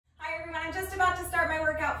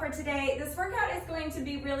for today. This workout is going to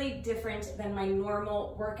be really different than my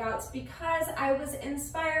normal workouts because I was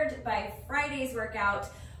inspired by Friday's workout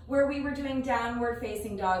where we were doing downward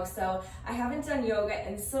facing dog. So I haven't done yoga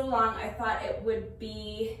in so long, I thought it would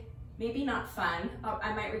be maybe not fun,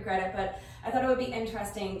 I might regret it, but I thought it would be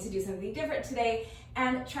interesting to do something different today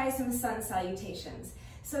and try some sun salutations.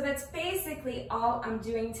 So that's basically all I'm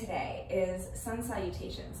doing today is sun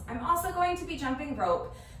salutations. I'm also going to be jumping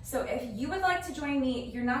rope. So if you would like to join me,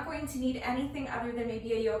 you're not going to need anything other than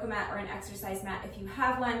maybe a yoga mat or an exercise mat. If you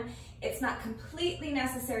have one, it's not completely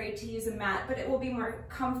necessary to use a mat, but it will be more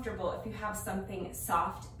comfortable if you have something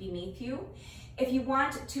soft beneath you. If you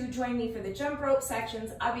want to join me for the jump rope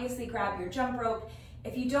sections, obviously grab your jump rope.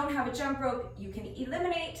 If you don't have a jump rope, you can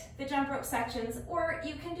eliminate the jump rope sections, or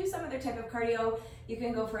you can do some other type of cardio. You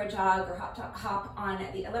can go for a jog or hop on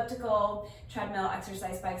the elliptical, treadmill,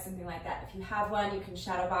 exercise bike, something like that. If you have one, you can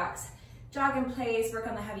shadow box, jog in place, work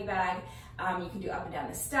on the heavy bag. You can do up and down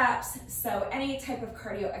the steps. So any type of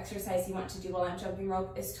cardio exercise you want to do while I'm jumping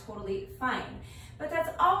rope is totally fine. But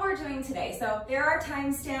that's all we're doing today. So there are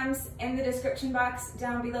timestamps in the description box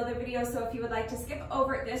down below the video. So if you would like to skip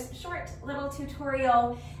over this short little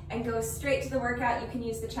tutorial and go straight to the workout, you can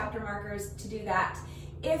use the chapter markers to do that.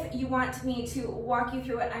 If you want me to walk you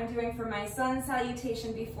through what I'm doing for my sun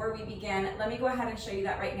salutation before we begin, let me go ahead and show you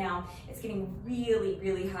that right now. It's getting really,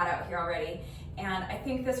 really hot out here already. And I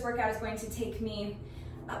think this workout is going to take me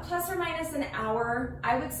plus or minus an hour.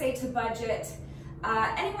 I would say to budget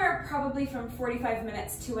anywhere probably from 45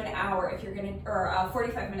 minutes to an hour if you're gonna, or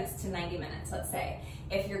 45 minutes to 90 minutes, let's say,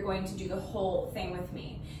 if you're going to do the whole thing with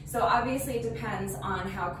me. So obviously it depends on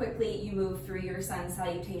how quickly you move through your sun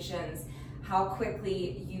salutations, how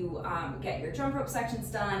quickly you get your jump rope sections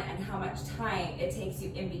done, and how much time it takes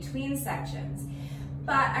you in between sections.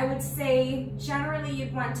 But I would say generally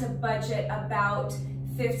you'd want to budget about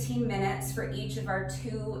 15 minutes for each of our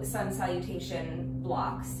 2 sun salutation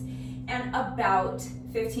blocks, and about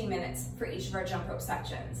 15 minutes for each of our jump rope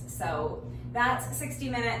sections. So that's 60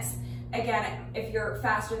 minutes. Again, if you're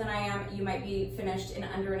faster than I am, you might be finished in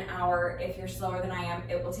under an hour. If you're slower than I am,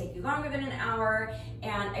 it will take you longer than an hour.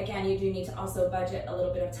 And again, you do need to also budget a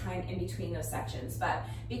little bit of time in between those sections. But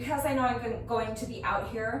because I know I'm going to be out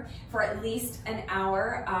here for at least an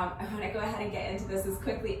hour, I want to go ahead and get into this as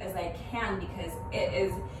quickly as I can because it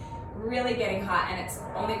is really getting hot and it's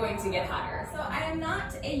only going to get hotter. So I am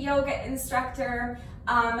not a yoga instructor.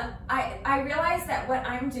 I realize that what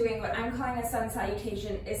I'm doing, what I'm calling a sun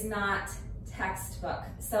salutation, is not textbook.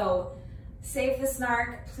 So save the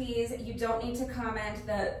snark, please. You don't need to comment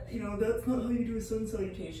that, you know, that's not how you do a sun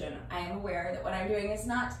salutation. I am aware that what I'm doing is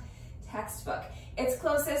not textbook. It's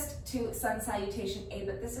closest to sun salutation A,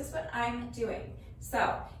 but this is what I'm doing.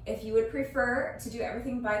 So if you would prefer to do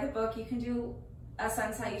everything by the book, you can do a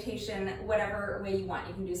sun salutation whatever way you want.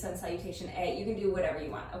 You can do sun salutation A, you can do whatever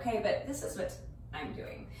you want, okay? But this is what I'm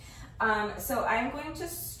doing. So I'm going to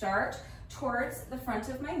start towards the front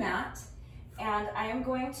of my mat, and I am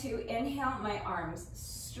going to inhale my arms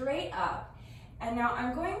straight up, and now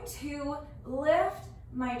I'm going to lift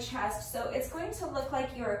my chest. So it's going to look like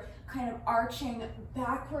you're kind of arching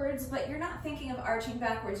backwards, but you're not thinking of arching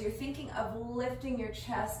backwards, you're thinking of lifting your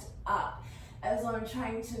chest up as though I'm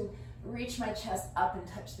trying to reach my chest up and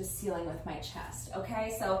touch the ceiling with my chest,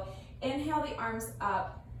 okay? So inhale the arms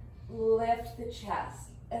up, lift the chest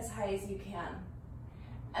as high as you can.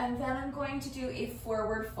 And then I'm going to do a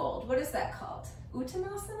forward fold. What is that called?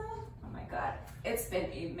 Uttanasana? Oh my God, it's been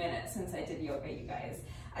a minute since I did yoga, you guys.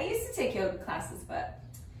 I used to take yoga classes, but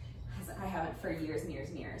I haven't for years and years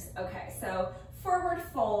and years. Okay, so forward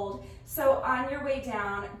fold. So on your way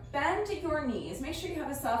down, bend your knees. Make sure you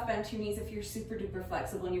have a soft bend to your knees. If you're super duper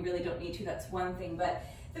flexible and you really don't need to, that's one thing. But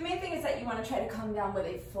the main thing is that you want to try to come down with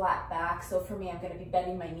a flat back. So for me, I'm going to be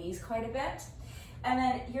bending my knees quite a bit. And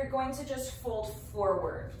then you're going to just fold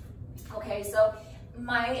forward. Okay, so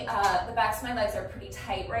my the backs of my legs are pretty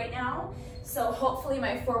tight right now. So hopefully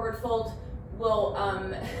my forward fold will,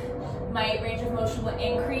 my range of motion will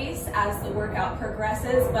increase as the workout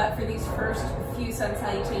progresses, but for these first few sun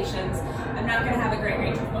salutations, I'm not going to have a great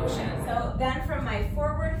range of motion. So then from my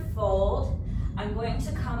forward fold, I'm going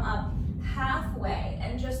to come up halfway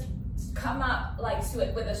and just come up like so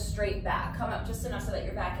with a straight back. Come up just enough so that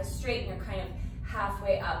your back is straight and you're kind of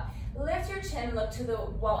halfway up. Lift your chin, look to the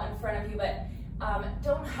wall in front of you, but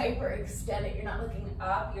don't hyperextend it. You're not looking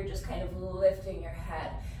up, you're just kind of lifting your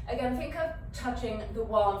head. Again, think of touching the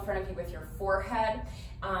wall in front of you with your forehead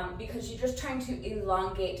because you're just trying to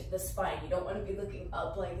elongate the spine. You don't want to be looking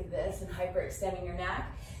up like this and hyperextending your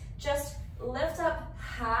neck. Just lift up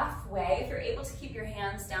halfway. If you're able to keep your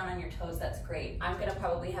hands down on your toes, that's great. I'm gonna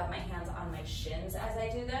probably have my hands on my shins as I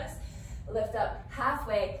do this. Lift up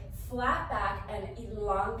halfway, flat back, and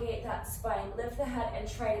elongate that spine. Lift the head and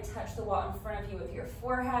try to touch the wall in front of you with your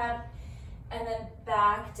forehead, and then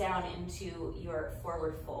back down into your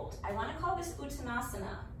forward fold. I wanna call this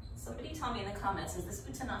Uttanasana. Somebody tell me in the comments, is this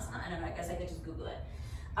Uttanasana? I don't know, I guess I could just Google it.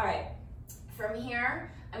 All right, from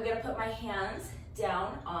here, I'm gonna put my hands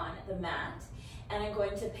down on the mat, and I'm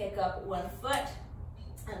going to pick up one foot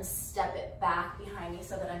and step it back behind me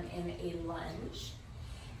so that I'm in a lunge.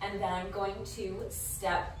 And then I'm going to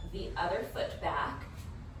step the other foot back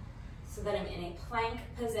so that I'm in a plank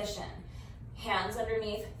position. Hands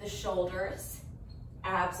underneath the shoulders,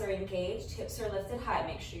 abs are engaged, hips are lifted high.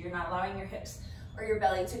 Make sure you're not allowing your hips or your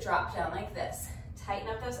belly to drop down like this. Tighten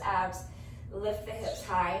up those abs, lift the hips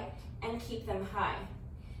high, and keep them high.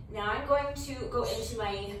 Now I'm going to go into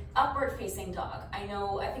my upward facing dog. I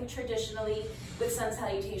think traditionally with Sun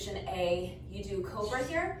Salutation A, you do Cobra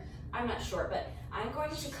here. I'm not sure, but I'm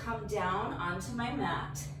going to come down onto my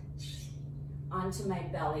mat, onto my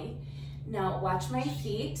belly. Now watch my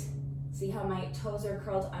feet. See how my toes are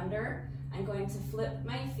curled under? I'm going to flip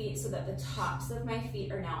my feet so that the tops of my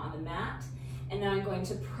feet are now on the mat. And now I'm going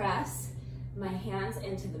to press my hands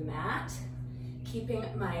into the mat, keeping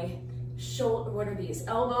my shoulder, what are these?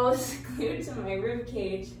 Elbows glued to my rib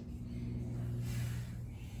cage.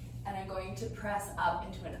 And I'm going to press up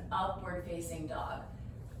into an upward facing dog.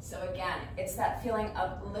 So again, it's that feeling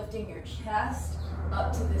of lifting your chest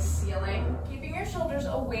up to the ceiling, keeping your shoulders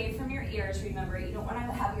away from your ears. Remember, you don't want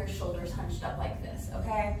to have your shoulders hunched up like this,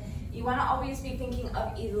 okay? You want to always be thinking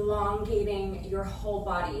of elongating your whole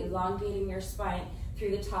body, elongating your spine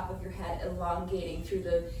through the top of your head, elongating through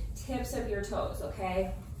the tips of your toes,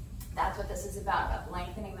 okay? That's what this is about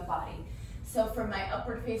lengthening the body. So from my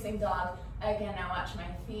upward facing dog, again, now watch my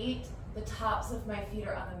feet. The tops of my feet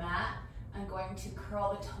are on the mat. I'm going to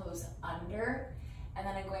curl the toes under, and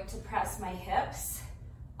then I'm going to press my hips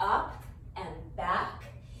up and back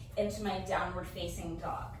into my downward facing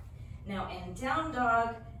dog. Now in down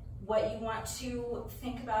dog, what you want to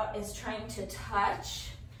think about is trying to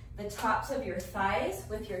touch the tops of your thighs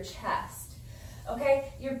with your chest.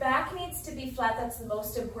 Okay, your back needs to be flat. That's the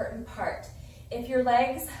most important part. If your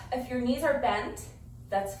knees are bent,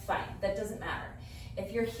 that's fine. That doesn't matter.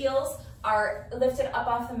 If your heels are lifted up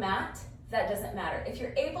off the mat, that doesn't matter. If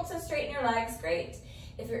you're able to straighten your legs, great.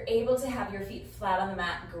 If you're able to have your feet flat on the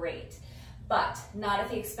mat, great. But not at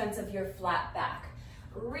the expense of your flat back.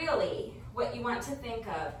 Really, what you want to think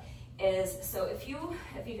of is, so if you've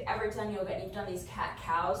ever done yoga and you've done these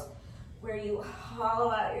cat-cows, where you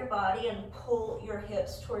hollow out your body and pull your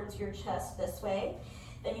hips towards your chest this way,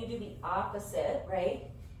 then you do the opposite, right?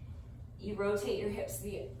 You rotate your hips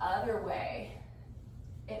the other way.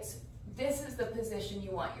 This is the position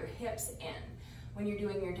you want your hips in when you're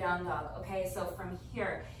doing your down dog, okay? So from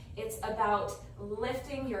here, it's about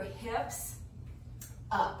lifting your hips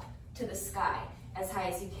up to the sky as high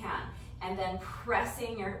as you can, and then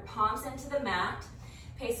pressing your palms into the mat.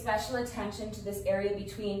 Pay special attention to this area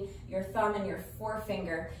between your thumb and your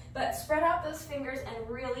forefinger, but spread out those fingers and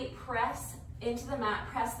really press into the mat,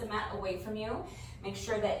 press the mat away from you. Make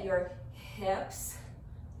sure that your hips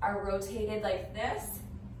are rotated like this,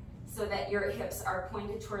 so that your hips are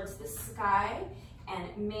pointed towards the sky,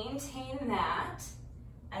 and maintain that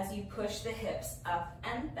as you push the hips up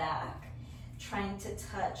and back, trying to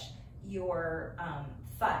touch your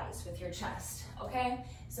thighs with your chest, okay?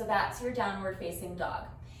 So that's your downward facing dog.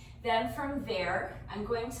 Then from there, I'm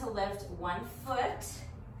going to lift one foot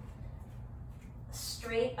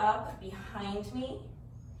straight up behind me,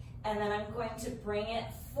 and then I'm going to bring it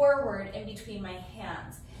forward in between my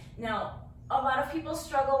hands. Now, a lot of people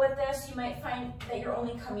struggle with this. You might find that you're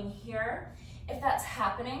only coming here. If that's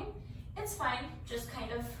happening, it's fine. Just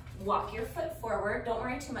kind of walk your foot forward. Don't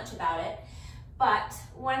worry too much about it. But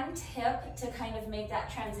one tip to kind of make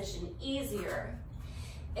that transition easier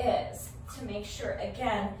is to make sure,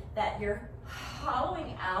 again, that you're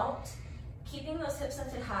hollowing out, keeping those hips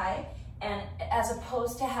lifted high, and as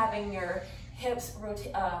opposed to having your hips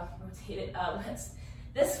rotated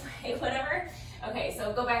this way, whatever. Okay,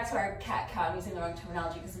 so go back to our cat-cow. I'm using the wrong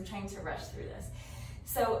terminology because I'm trying to rush through this.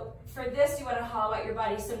 So for this, you want to hollow out your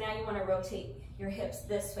body. So now you want to rotate your hips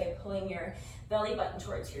this way, pulling your belly button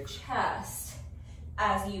towards your chest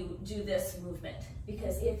as you do this movement.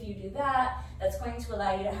 Because if you do that, that's going to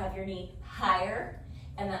allow you to have your knee higher,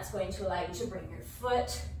 and that's going to allow you to bring your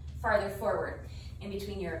foot farther forward in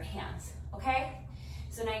between your hands, okay?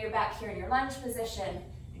 So now you're back here in your lunge position.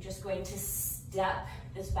 You're just going to step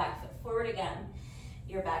this back foot forward again,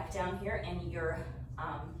 you're back down here in your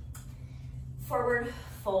forward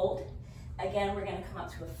fold. Again, we're gonna come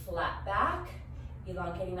up to a flat back,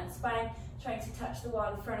 elongating that spine, trying to touch the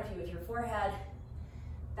wall in front of you with your forehead,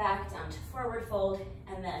 back down to forward fold,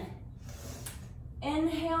 and then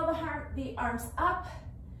inhale the arms up,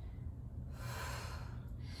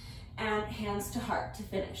 and hands to heart to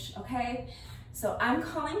finish, okay? So I'm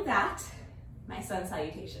calling that my sun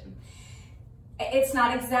salutation. It's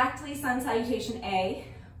not exactly sun salutation A,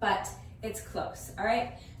 but it's close, all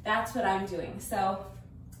right? That's what I'm doing. So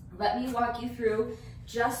let me walk you through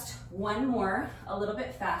just one more, a little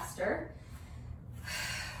bit faster,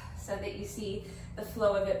 so that you see the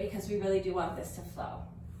flow of it, because we really do want this to flow.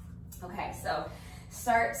 Okay, so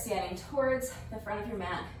start standing towards the front of your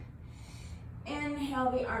mat. Inhale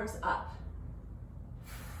the arms up.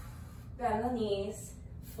 Bend the knees,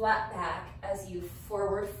 flat back as you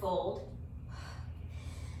forward fold.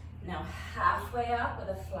 Now halfway up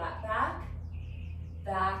with a flat back,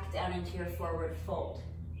 back down into your forward fold.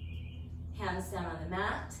 Hands down on the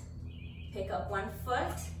mat, pick up one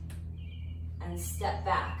foot and step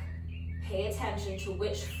back. Pay attention to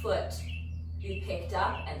which foot you picked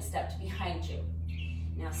up and stepped behind you.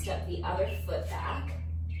 Now step the other foot back.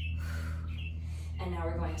 And now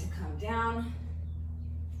we're going to come down,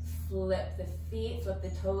 flip the feet, flip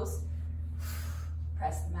the toes,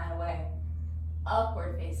 press the mat away,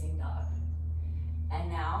 upward facing dog. And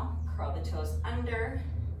now curl the toes under,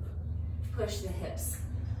 push the hips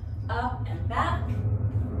up and back,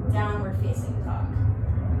 downward facing dog.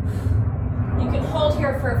 You can hold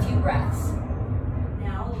here for a few breaths.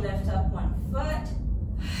 Now lift up one foot,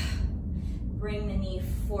 bring the knee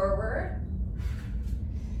forward,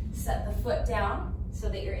 set the foot down so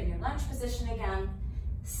that you're in your lunge position again,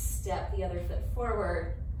 step the other foot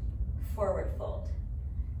forward, forward fold.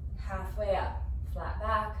 Halfway up, flat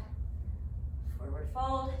back, forward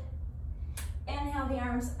fold. Inhale the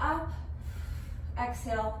arms up,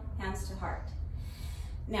 exhale, hands to heart.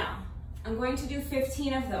 Now, I'm going to do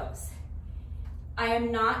 15 of those. I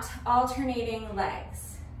am not alternating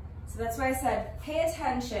legs. So that's why I said, pay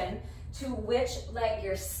attention to which leg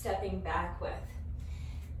you're stepping back with.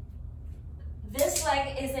 This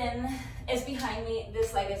leg is behind me,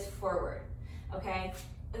 this leg is forward, okay?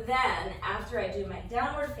 Then, after I do my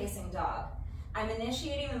downward facing dog, I'm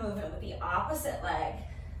initiating the movement with the opposite leg,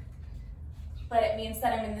 but it means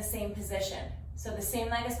that I'm in the same position. So the same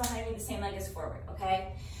leg is behind me, the same leg is forward,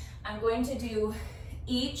 okay? I'm going to do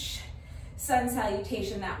each sun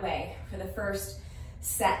salutation that way for the first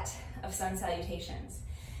set of sun salutations.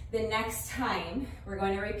 The next time, we're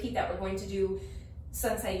going to repeat that. We're going to do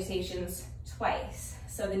sun salutations twice.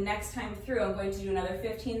 So the next time through, I'm going to do another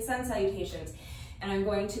 15 sun salutations, and I'm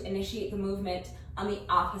going to initiate the movement on the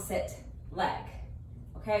opposite leg,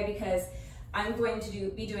 okay? Because I'm going to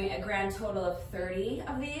be doing a grand total of 30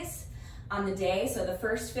 of these on the day. So the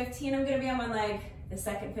first 15 I'm gonna be on one leg, the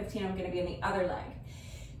second 15 I'm gonna be on the other leg.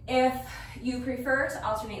 If you prefer to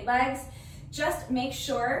alternate legs, just make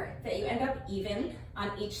sure that you end up even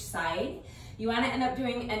on each side. You wanna end up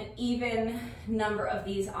doing an even number of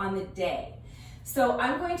these on the day. So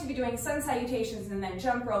I'm going to be doing sun salutations and then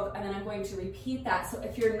jump rope, and then I'm going to repeat that. So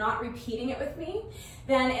if you're not repeating it with me,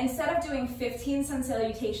 then instead of doing 15 sun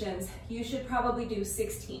salutations, you should probably do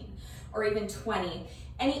 16 or even 20,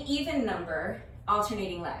 any even number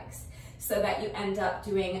alternating legs, so that you end up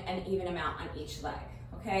doing an even amount on each leg,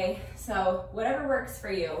 okay? So whatever works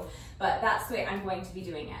for you, but that's the way I'm going to be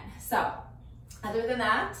doing it. So other than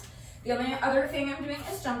that, the only other thing I'm doing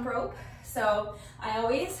is jump rope. So I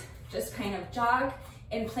always just kind of jog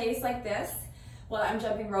in place like this while I'm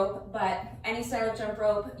jumping rope, but any style of jump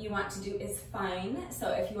rope you want to do is fine. So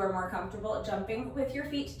if you are more comfortable jumping with your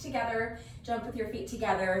feet together, jump with your feet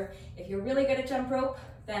together. If you're really good at jump rope,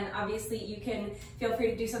 then obviously you can feel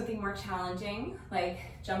free to do something more challenging, like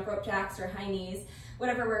jump rope jacks or high knees,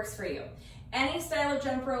 whatever works for you. Any style of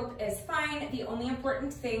jump rope is fine. The only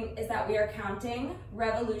important thing is that we are counting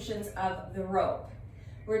revolutions of the rope.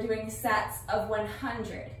 We're doing sets of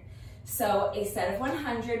 100. So a set of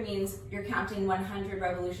 100 means you're counting 100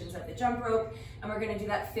 revolutions of the jump rope, and we're gonna do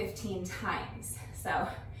that 15 times. So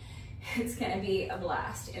it's gonna be a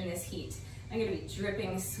blast in this heat. I'm gonna be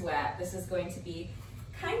dripping sweat. This is going to be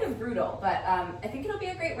kind of brutal, but I think it'll be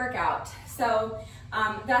a great workout. So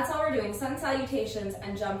that's all we're doing, sun salutations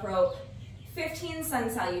and jump rope, 15 sun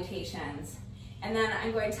salutations. And then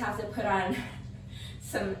I'm going to have to put on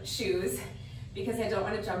some shoes because I don't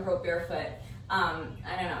want to jump rope barefoot.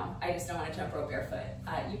 I don't know, I just don't want to jump rope barefoot.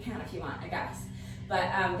 You can if you want, I guess.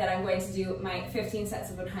 But then I'm going to do my 15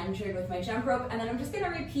 sets of 100 with my jump rope, and then I'm just going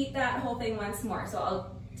to repeat that whole thing once more. So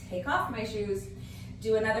I'll take off my shoes,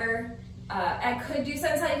 do another, I could do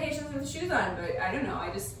Sun Salutations with shoes on, but I don't know,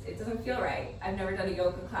 it doesn't feel right. I've never done a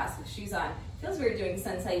yoga class with shoes on. It feels weird doing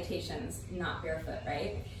Sun Salutations not barefoot,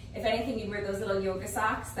 right? If anything, you wear those little yoga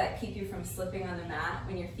socks that keep you from slipping on the mat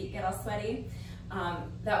when your feet get all sweaty.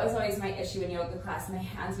 That was always my issue in yoga class. My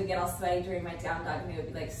hands would get all sweaty during my down dog and they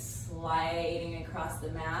would be like sliding across the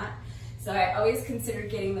mat. So I always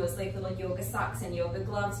considered getting those like little yoga socks and yoga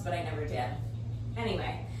gloves, but I never did.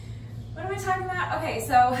 Anyway, what am I talking about? Okay,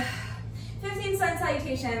 so 15 Sun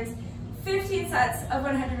Salutations, 15 sets of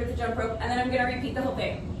 100 with the jump rope, and then I'm gonna repeat the whole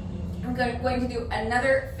thing. I'm going to do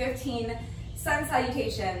another 15 Sun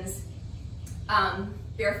Salutations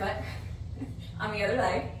barefoot on the other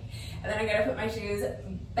leg. And then I'm gonna put my shoes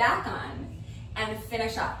back on and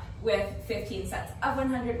finish up with 15 sets of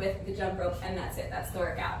 100 with the jump rope, and that's it, that's the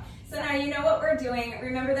workout. So now you know what we're doing.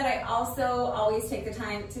 Remember that I also always take the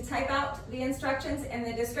time to type out the instructions in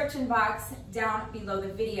the description box down below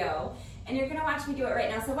the video. And you're gonna watch me do it right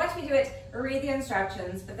now. So watch me do it, read the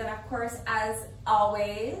instructions, but then of course, as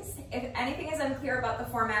always, if anything is unclear about the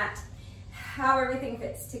format, how everything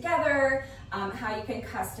fits together, how you can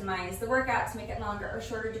customize the workout to make it longer or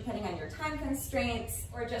shorter depending on your time constraints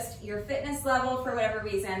or just your fitness level for whatever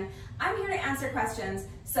reason, I'm here to answer questions.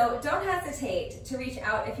 So don't hesitate to reach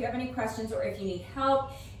out if you have any questions or if you need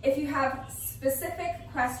help. If you have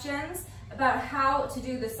specific questions about how to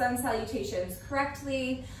do the Sun Salutations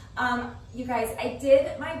correctly, you guys, I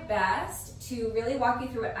did my best to really walk you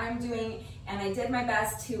through what I'm doing, and I did my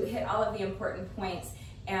best to hit all of the important points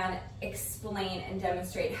and explain and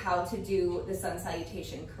demonstrate how to do the Sun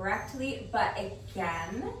Salutation correctly. But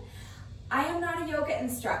again, I am not a yoga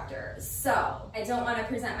instructor, so I don't want to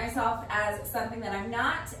present myself as something that I'm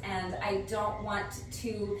not, and I don't want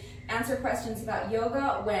to answer questions about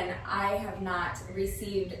yoga when I have not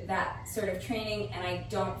received that sort of training and I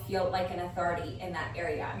don't feel like an authority in that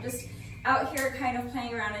area. I'm just out here kind of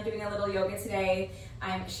playing around and doing a little yoga today.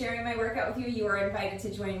 I'm sharing my workout with you. You are invited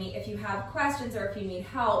to join me. If you have questions or if you need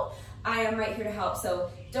help, I am right here to help.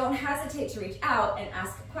 So don't hesitate to reach out and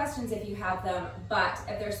ask questions if you have them. But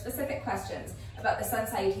if there's specific questions about the Sun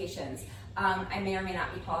Salutations, I may or may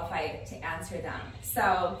not be qualified to answer them.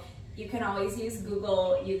 So you can always use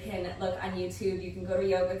Google, you can look on YouTube, you can go to a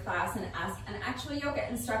yoga class and ask an actual yoga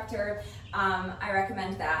instructor. I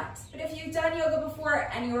recommend that. But if you've done yoga before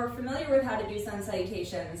and you're familiar with how to do Sun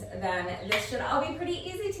Salutations, then this should all be pretty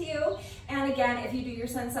easy to you. And again, if you do your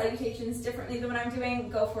Sun Salutations differently than what I'm doing,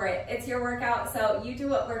 go for it. It's your workout, so you do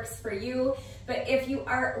what works for you. But if you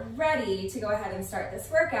are ready to go ahead and start this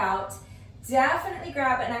workout, definitely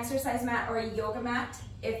grab an exercise mat or a yoga mat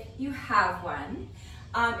if you have one.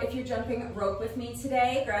 If you're jumping rope with me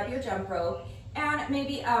today, grab your jump rope and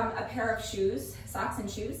maybe a pair of shoes, socks and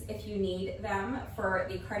shoes, if you need them for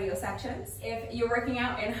the cardio sections. If you're working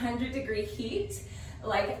out in 100-degree heat,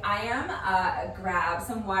 like I am, grab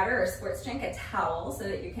some water or sports drink, a towel so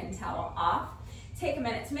that you can towel off. Take a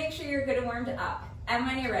minute to make sure you're good and warmed up. And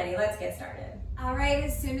when you're ready, let's get started. All right,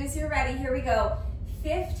 as soon as you're ready, here we go.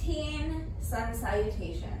 15 Sun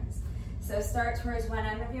Salutations. So start towards one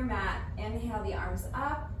end of your mat. Inhale the arms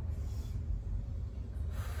up.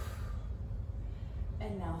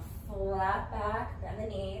 And now flat back, bend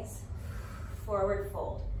the knees, forward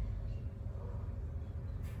fold.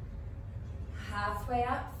 Halfway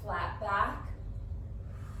up, flat back,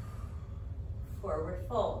 forward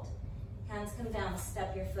fold. Hands come down,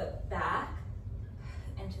 step your foot back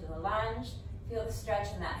into the lunge. Feel the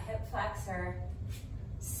stretch in that hip flexor.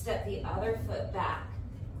 Step the other foot back.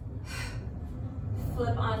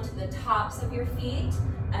 Flip onto the tops of your feet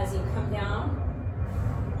as you come down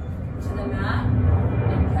to the mat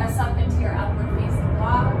and press up into your upward facing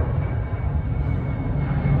dog.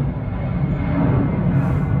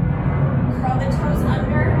 Curl the toes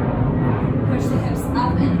under, push the hips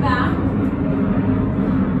up and back,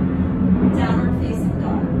 downward facing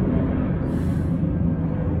dog.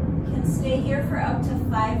 You can stay here for up to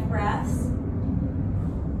 5 breaths.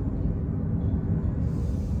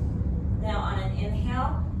 Now on an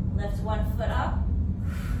inhale, lift one foot up,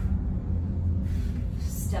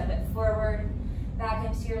 step it forward, back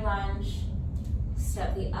into your lunge,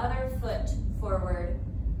 step the other foot forward,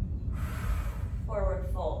 forward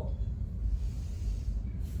fold.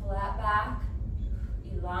 Flat back,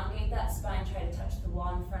 elongate that spine, try to touch the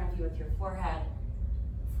wall in front of you with your forehead.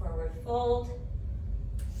 Forward fold.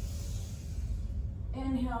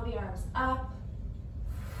 Inhale the arms up,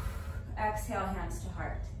 exhale hands to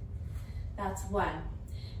heart. That's one.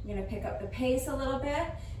 I'm gonna pick up the pace a little bit,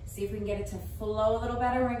 see if we can get it to flow a little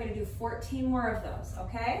better. We're gonna do 14 more of those,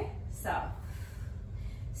 okay? So,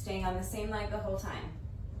 staying on the same leg the whole time.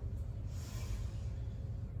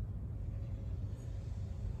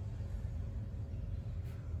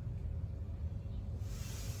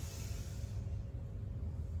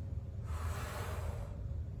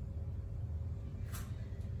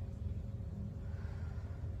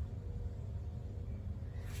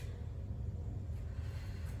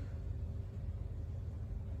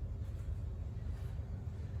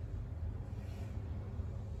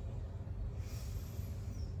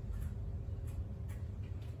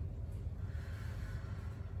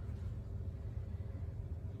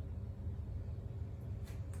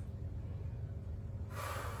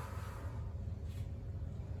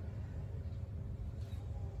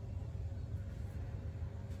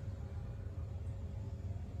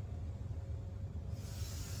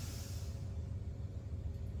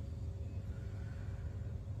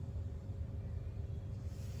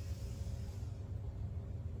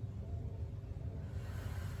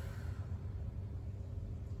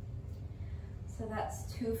 So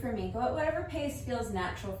that's 2 for me. Go at whatever pace feels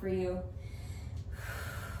natural for you.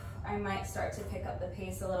 I might start to pick up the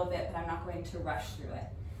pace a little bit, but I'm not going to rush through it.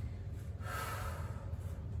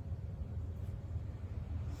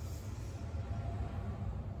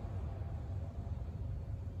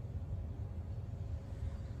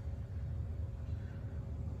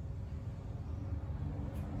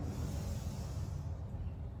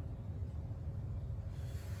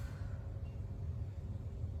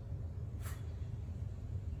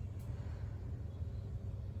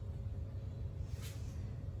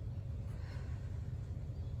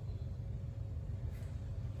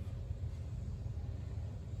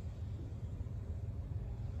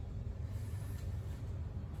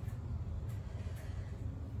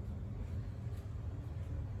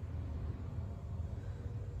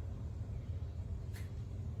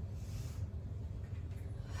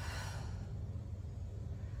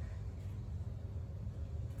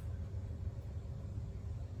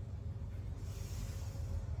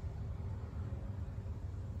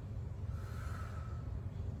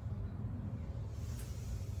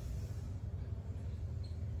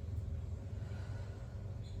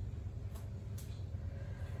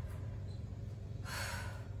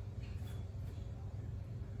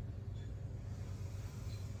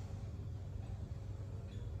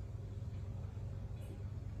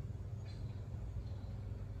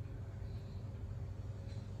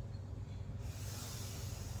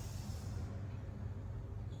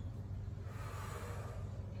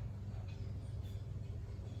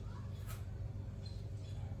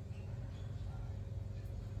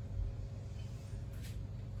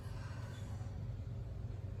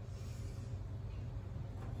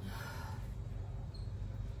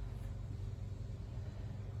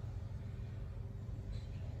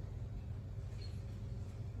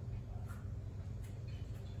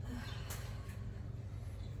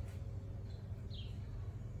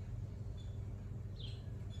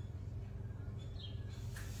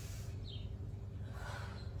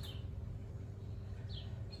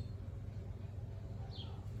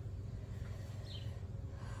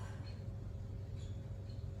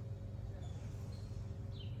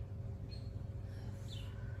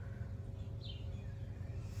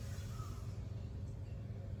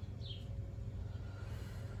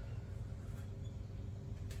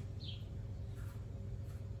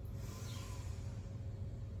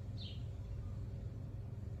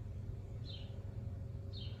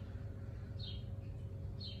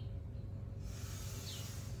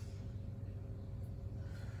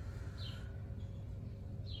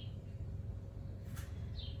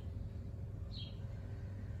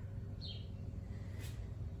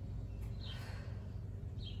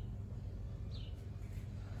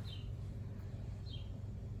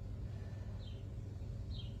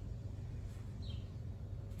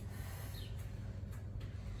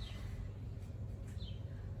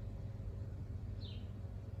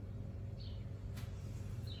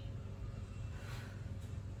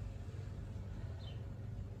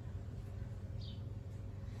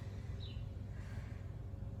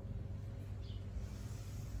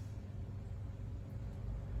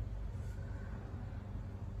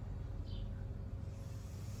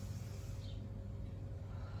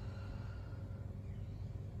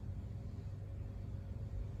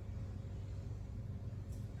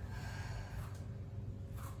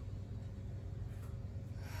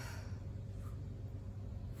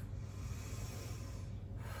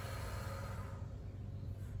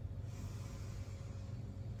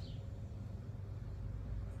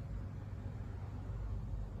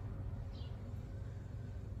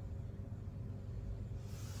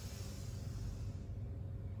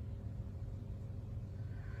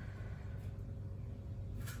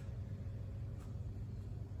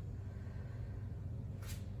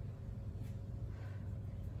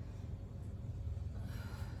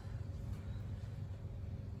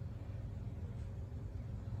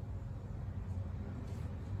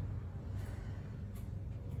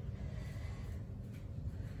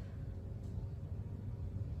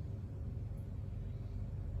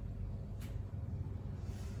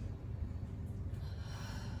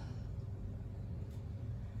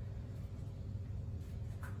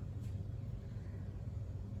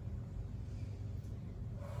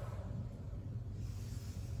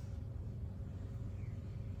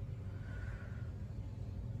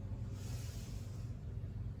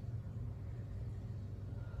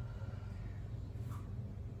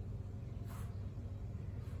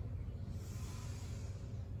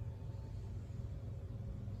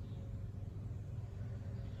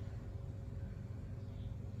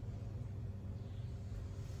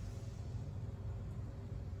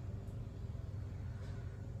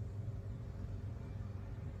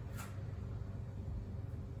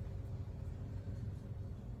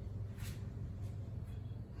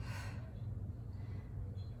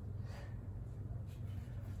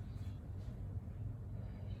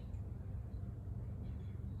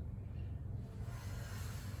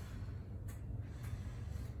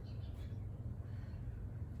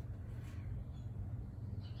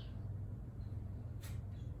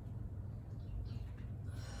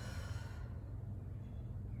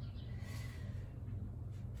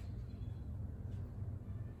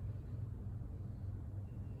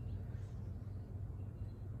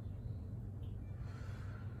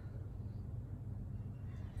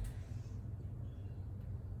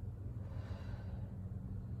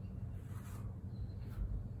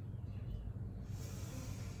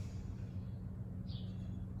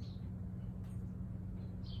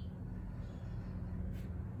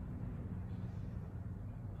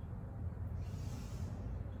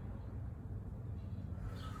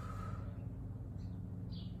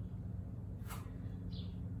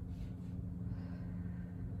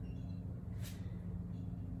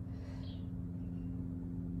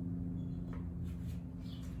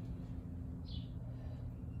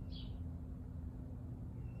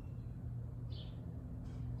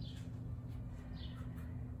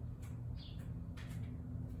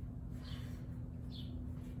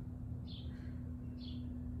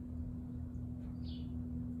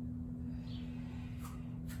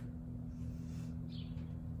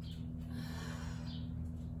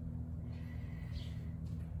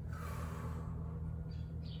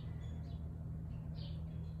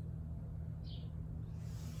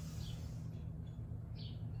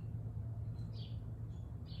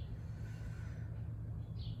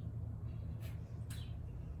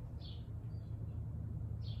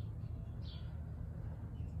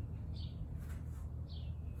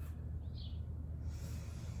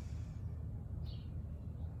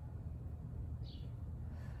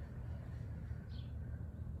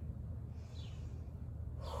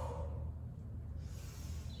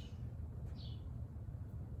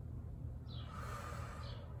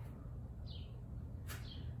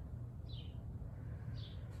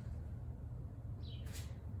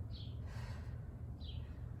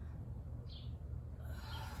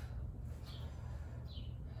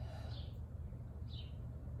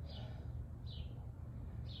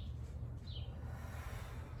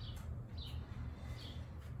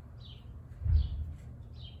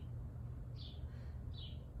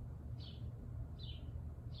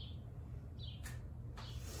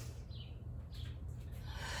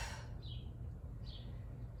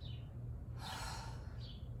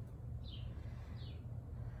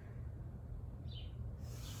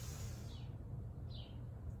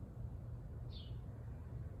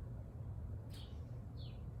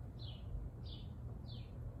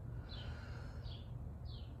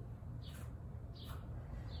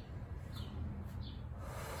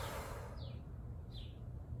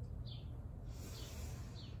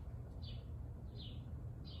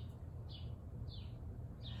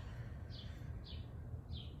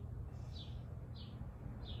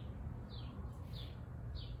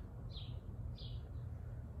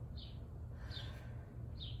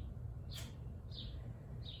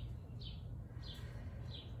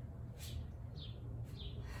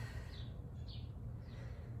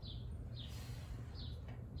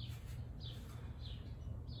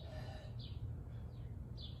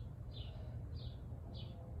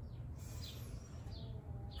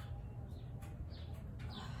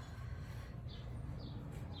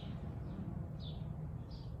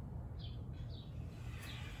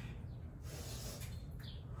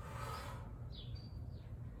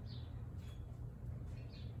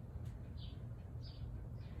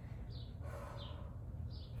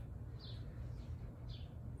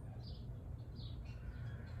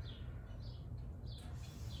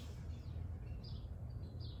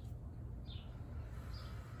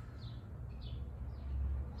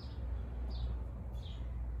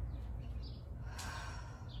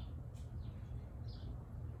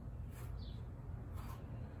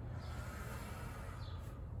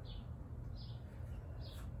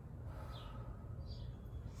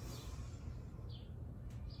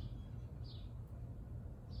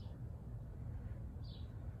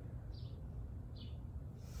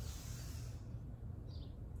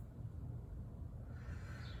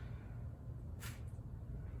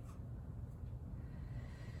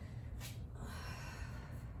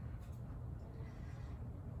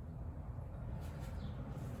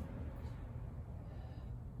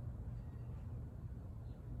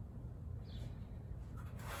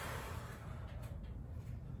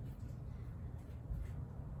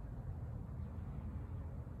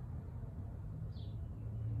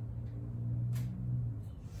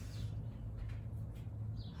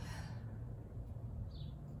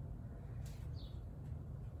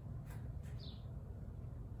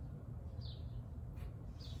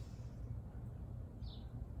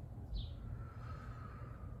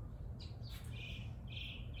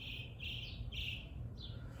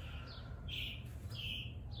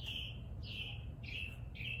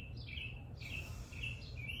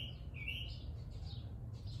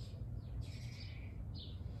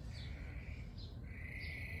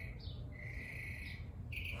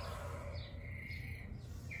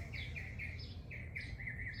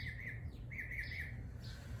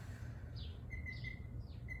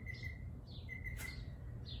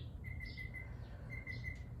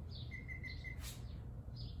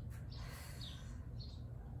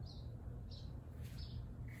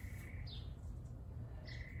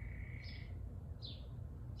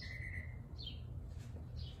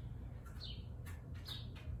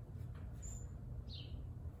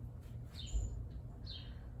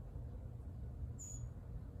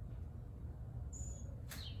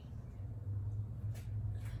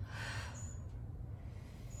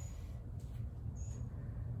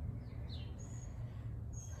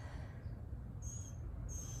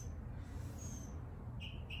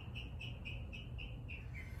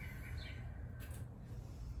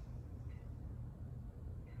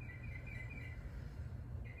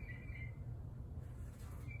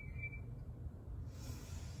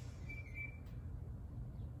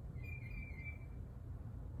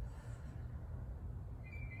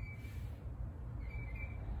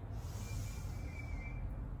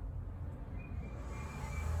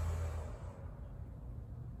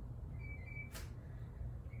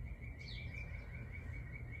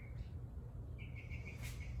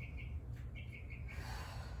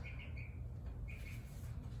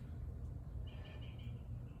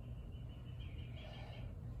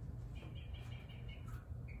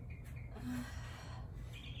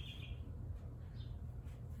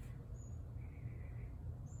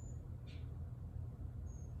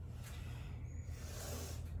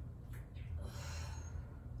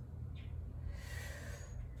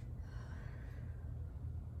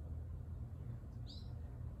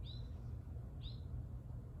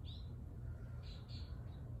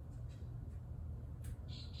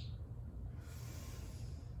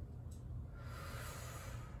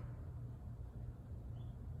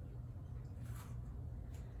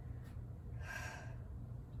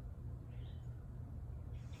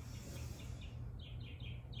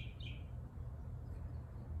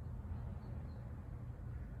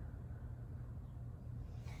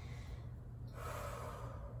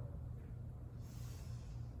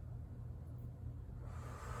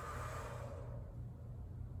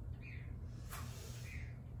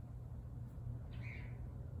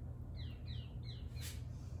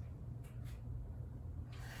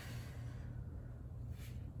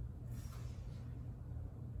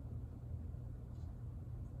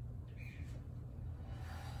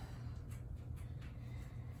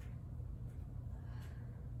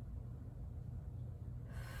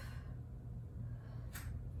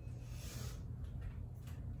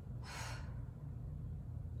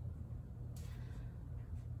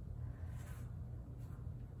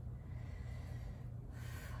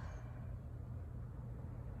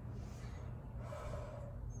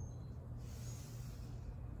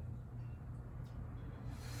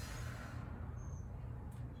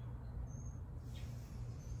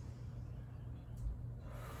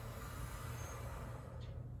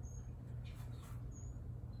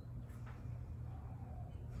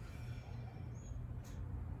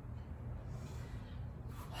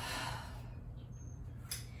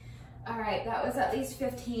 right, that was at least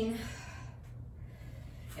 15.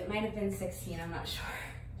 It might have been 16, I'm not sure.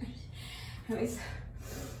 I always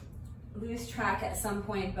lose track at some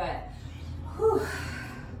point, but whew.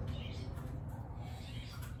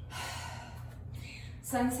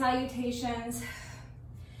 Sun Salutations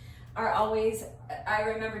are always, I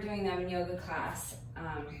remember doing them in yoga class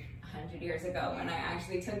 100 years ago when I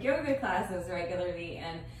actually took yoga classes regularly,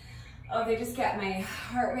 and oh, they just get my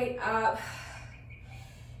heart rate up.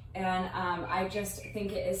 And I just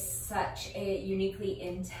think it is such a uniquely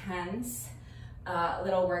intense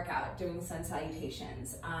little workout doing Sun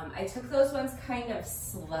Salutations. I took those ones kind of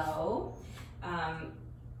slow.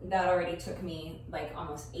 That already took me like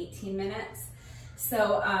almost 18 minutes.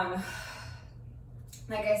 So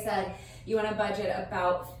like I said, you want to budget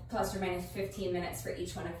about plus or minus 15 minutes for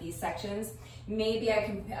each one of these sections. Maybe I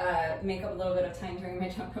can make up a little bit of time during my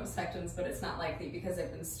jump rope sections, but it's not likely because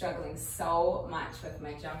I've been struggling so much with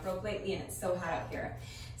my jump rope lately and it's so hot out here.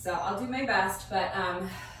 So I'll do my best, but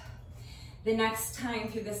the next time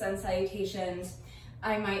through the Sun Salutations,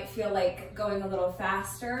 I might feel like going a little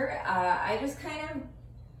faster. I just kind of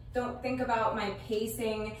don't think about my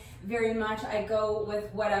pacing very much. I go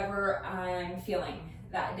with whatever I'm feeling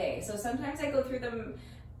that day. So sometimes I go through them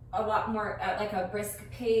a lot more at like a brisk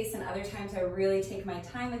pace, and other times I really take my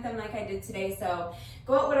time with them like I did today. So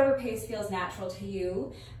go at whatever pace feels natural to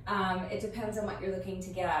you. It depends on what you're looking to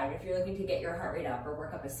get out of it. If you're looking to get your heart rate up or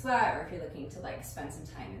work up a sweat, or if you're looking to like spend some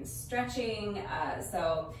time in stretching.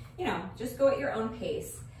 So, you know, just go at your own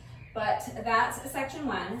pace. But that's section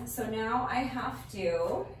one. So now I have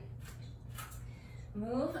to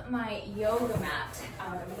move my yoga mat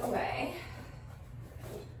out of the way.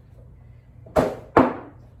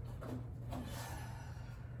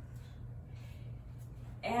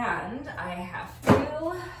 And I have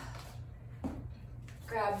to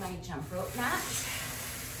grab my jump rope mat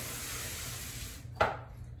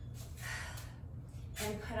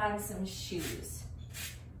and put on some shoes.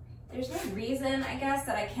 There's no reason, I guess,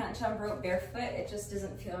 that I can't jump rope barefoot. It just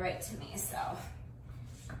doesn't feel right to me. So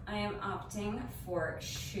I am opting for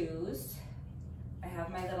shoes. I have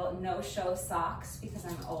my little no-show socks because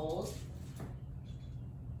I'm old.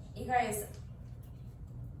 You guys,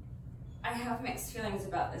 I have mixed feelings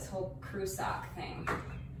about this whole crew sock thing.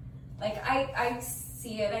 Like, I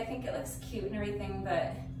see it, I think it looks cute and everything,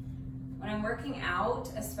 but when I'm working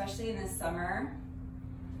out, especially in the summer,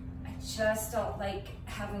 I just don't like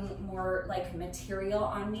having more like material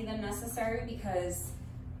on me than necessary because,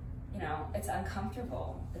 you know, it's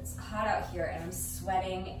uncomfortable. It's hot out here and I'm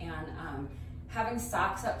sweating, and having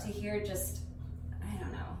socks up to here just, I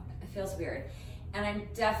don't know, it feels weird. And I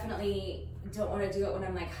definitely don't want to do it when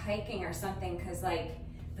I'm like hiking or something, because like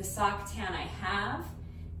the sock tan I have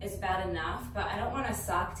is bad enough, but I don't want a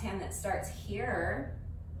sock tan that starts here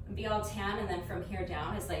and be all tan and then from here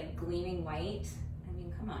down is like gleaming white. I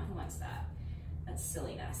mean, come on, who wants that? That's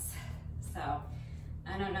silliness. So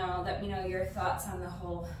I don't know, let me know your thoughts on the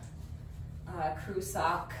whole crew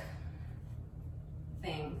sock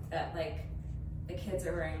thing that like the kids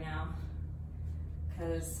are wearing now,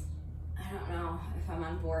 because I don't know if I'm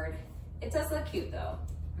on board. It does look cute though,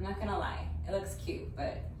 I'm not gonna lie, it looks cute,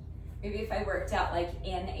 but maybe if I worked out like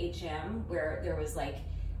in a gym where there was like,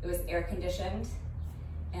 it was air conditioned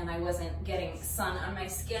and I wasn't getting sun on my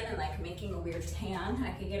skin and like making a weird tan,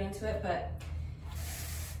 I could get into it, but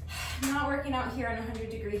not working out here in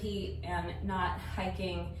 100-degree heat and not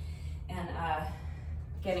hiking and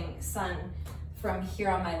getting sun from here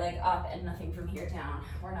on my leg up and nothing from here down.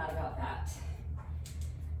 We're not about that.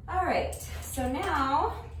 All right, so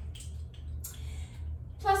now,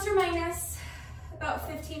 plus or minus about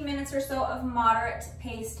 15 minutes or so of moderate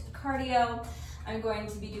paced cardio. I'm going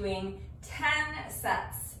to be doing 10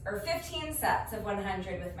 sets or 15 sets of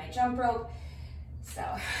 100 with my jump rope. So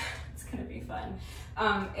it's gonna be fun.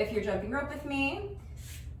 If you're jumping rope with me,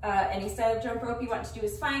 any style of jump rope you want to do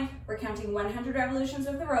is fine. We're counting 100 revolutions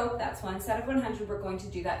of the rope. That's one set of 100. We're going to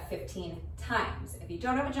do that 15 times. If you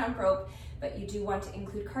don't have a jump rope, but you do want to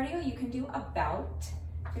include cardio, you can do about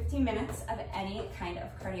 15 minutes of any kind of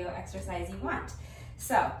cardio exercise you want.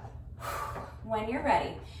 So when you're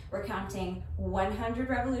ready, we're counting 100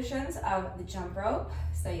 revolutions of the jump rope.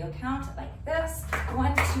 So you'll count like this: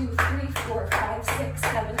 1, 2, 3, 4, 5, 6,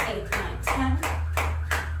 7, 8, 9, 10,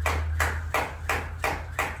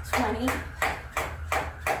 20,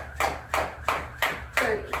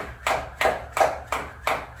 30,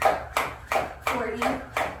 40,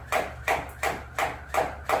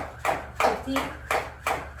 50,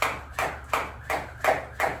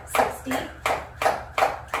 60,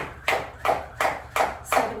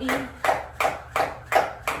 70,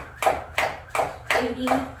 80,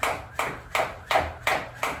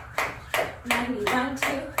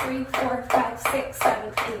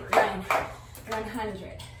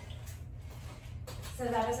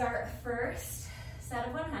 our first set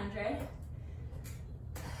of 100.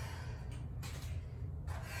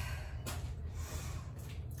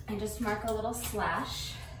 And just mark a little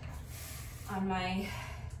slash on my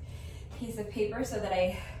piece of paper so that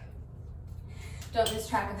I don't lose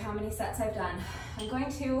track of how many sets I've done. I'm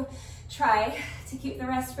going to try to keep the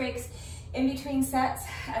rest breaks in between sets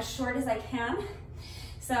as short as I can.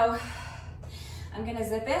 So I'm gonna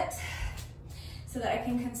zip it so that I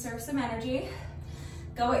can conserve some energy.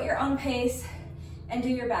 Go at your own pace and do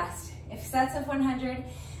your best. If sets of 100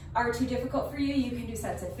 are too difficult for you, you can do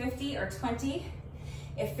sets of 50 or 20.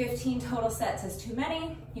 If 15 total sets is too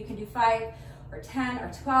many, you can do 5 or 10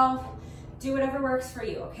 or 12. Do whatever works for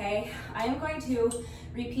you, okay? I am going to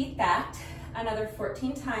repeat that another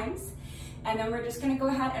 14 times, and then we're just gonna go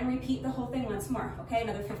ahead and repeat the whole thing once more, okay?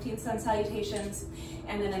 Another 15 sun salutations,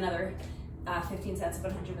 and then another 15 sets of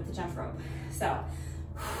 100 with the jump rope. So,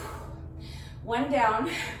 1 down,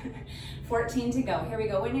 14 to go. Here we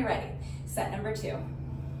go, when you're ready. Set number 2.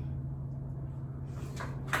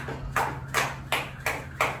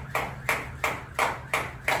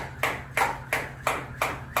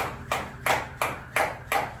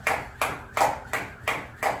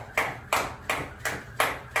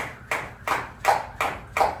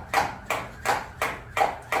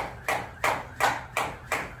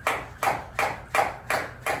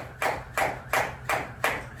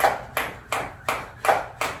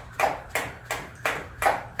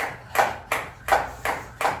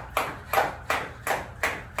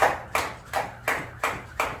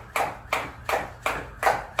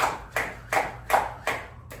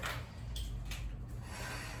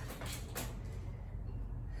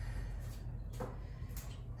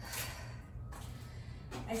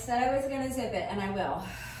 I said I was gonna zip it, and I will,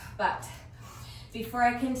 but before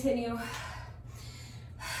I continue,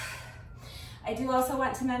 I do also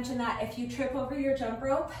want to mention that if you trip over your jump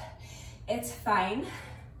rope, it's fine.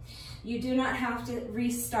 You do not have to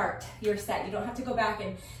restart your set. You don't have to go back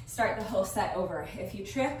and start the whole set over. If you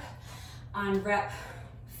trip on rep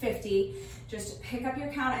 50, just pick up your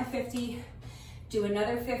count at 50, do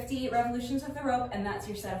another 50 revolutions with the rope, and that's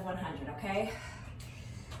your set of 100, okay?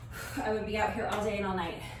 I would be out here all day and all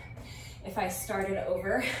night if I started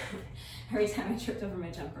over every time I tripped over my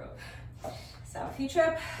jump rope. So if you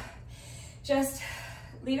trip, just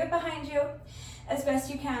leave it behind you as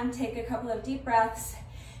best you can. Take a couple of deep breaths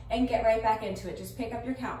and get right back into it. Just pick up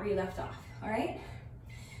your count where you left off, all right?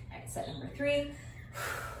 All right, set number 3.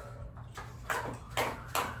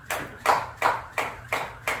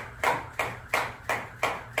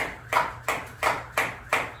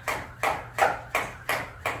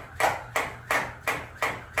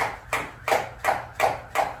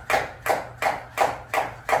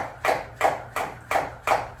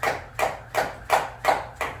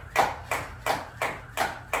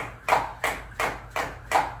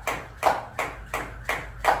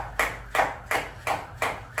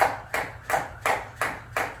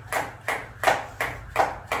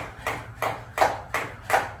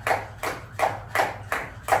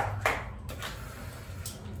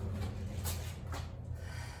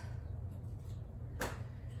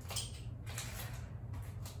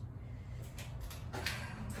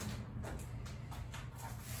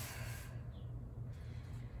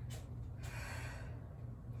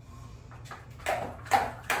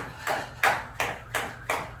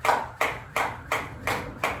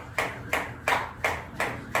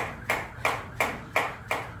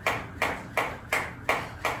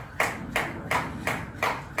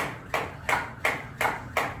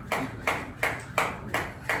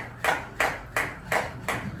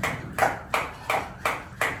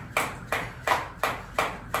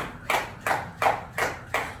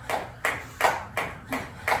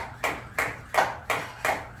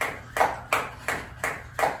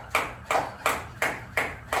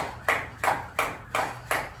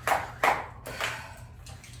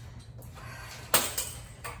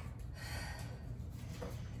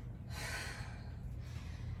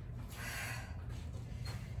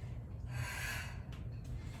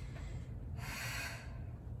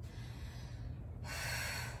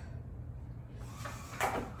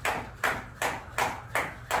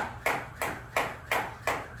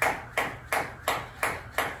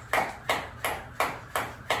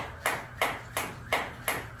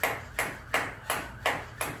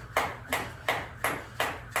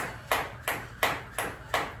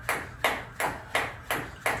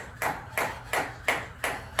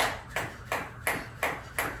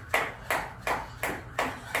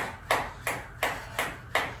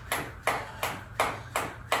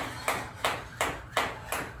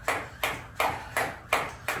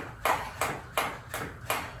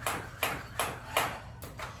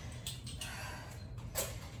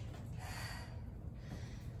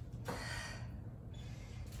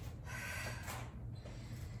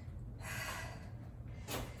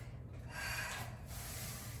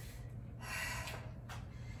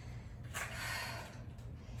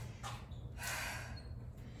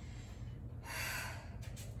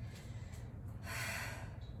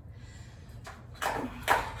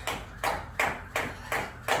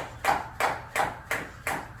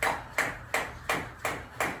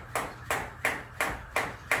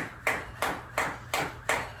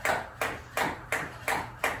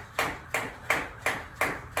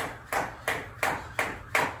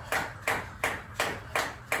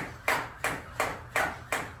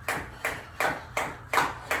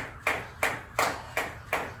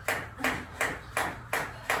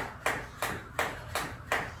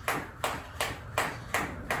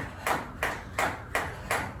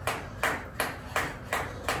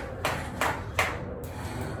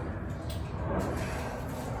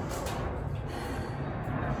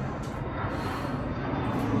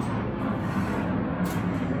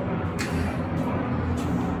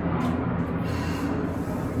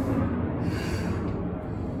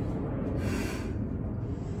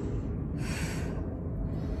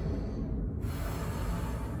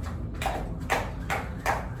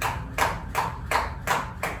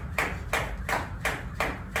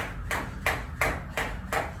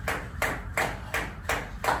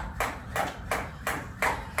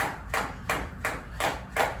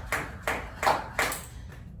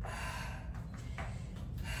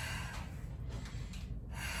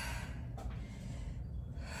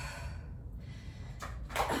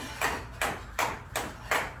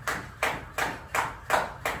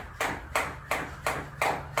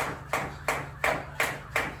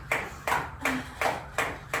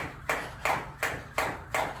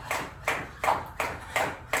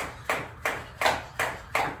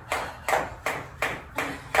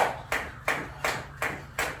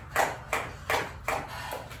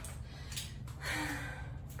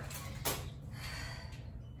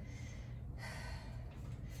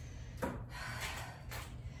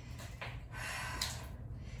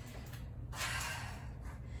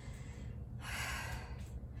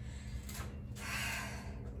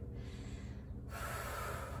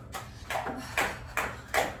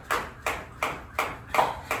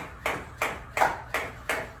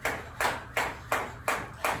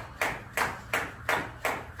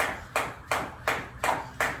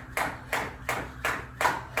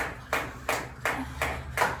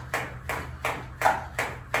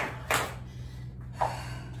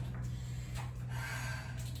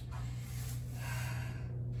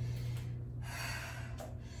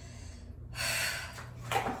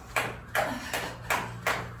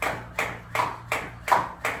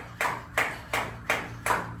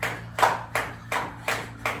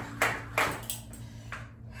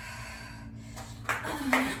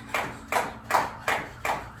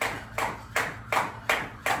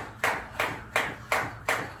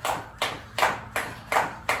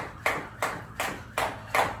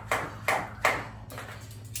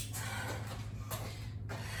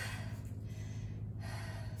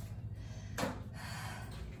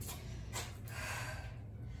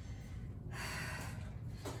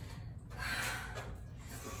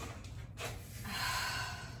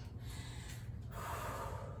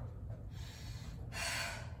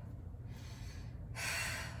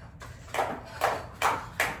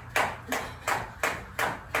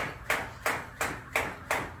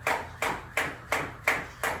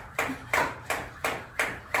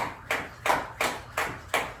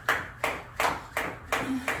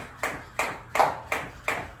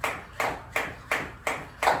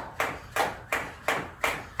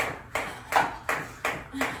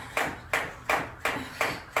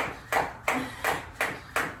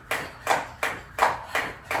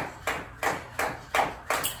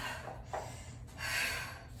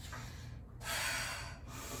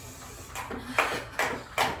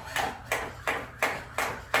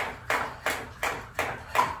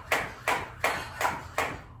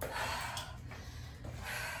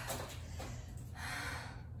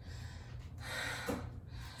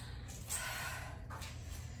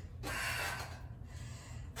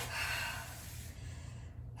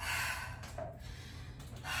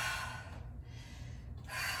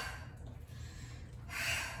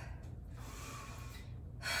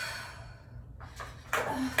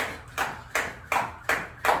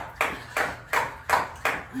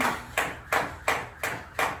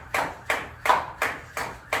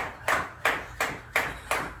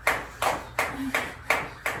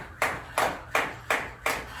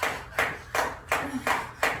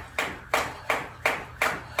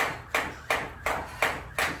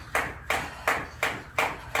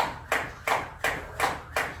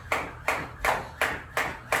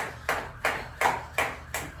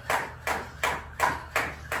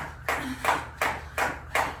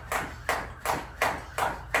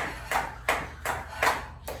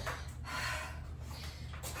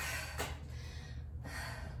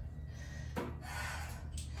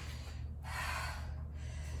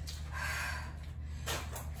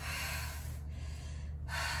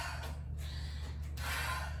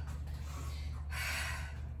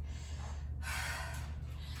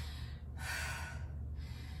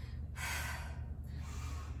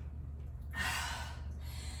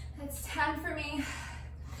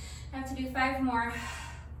 to do 5 more.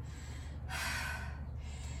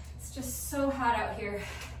 It's just so hot out here.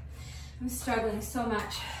 I'm struggling so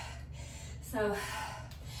much. So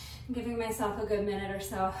I'm giving myself a good minute or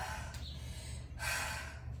so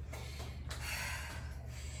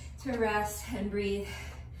to rest and breathe.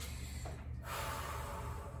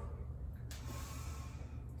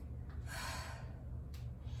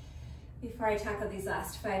 Before I tackle these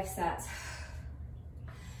last 5 sets.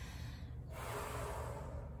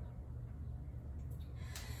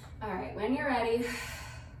 All right, when you're ready,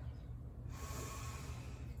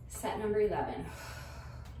 set number 11.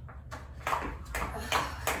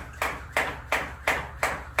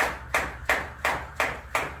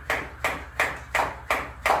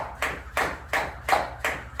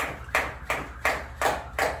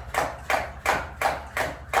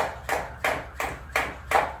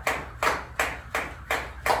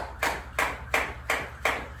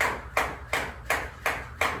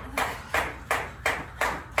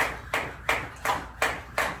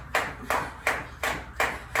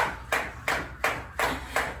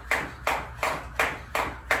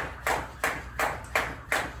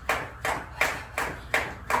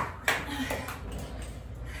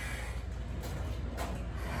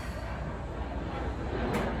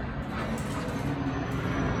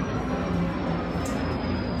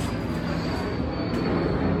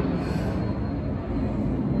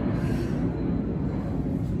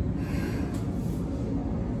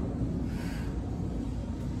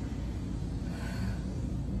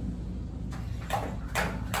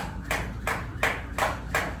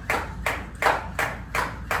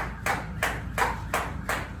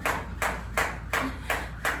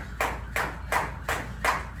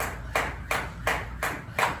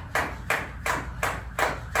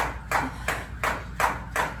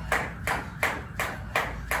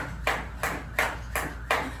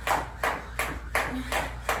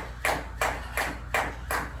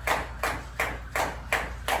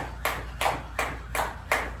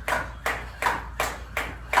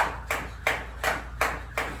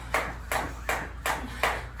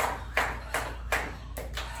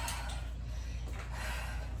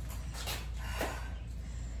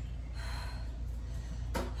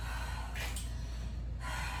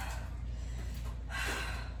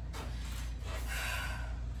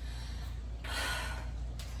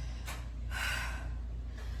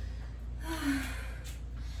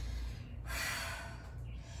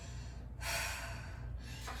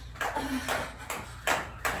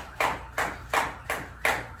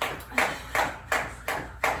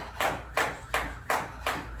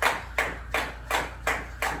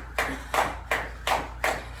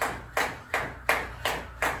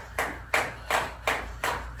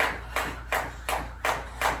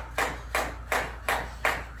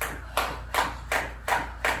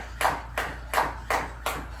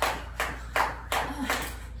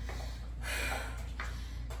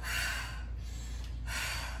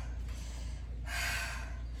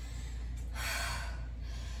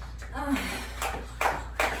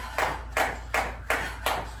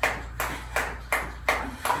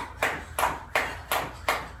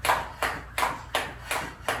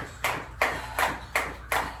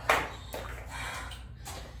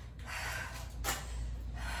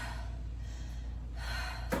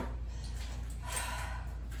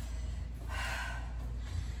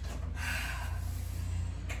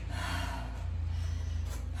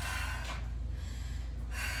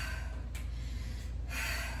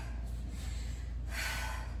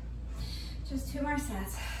 Just 2 more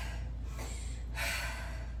sets.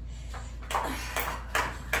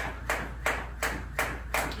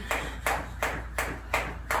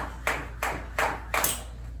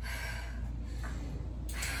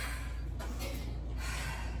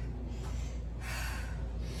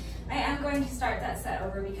 I am going to start that set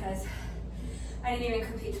over because I didn't even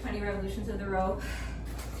complete 20 revolutions of the rope.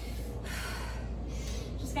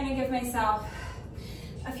 Just gonna give myself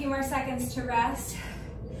a few more seconds to rest,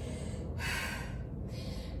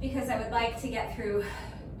 because I would like to get through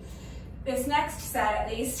this next set at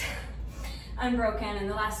least unbroken, and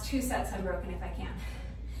the last 2 sets unbroken if I can.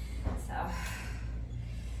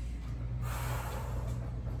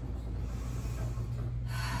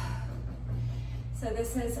 So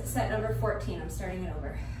this is set number 14. I'm starting it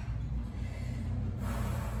over.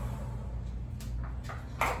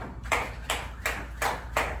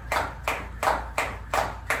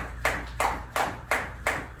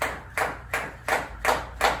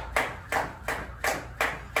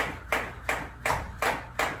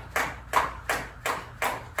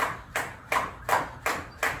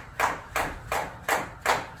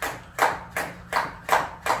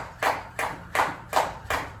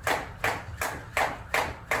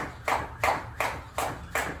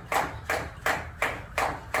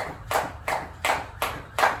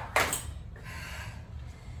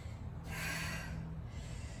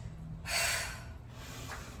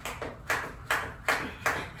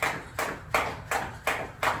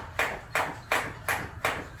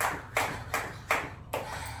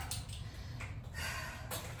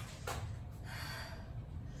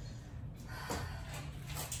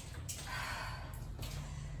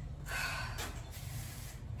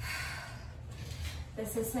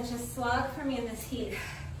 This is such a slog for me in this heat.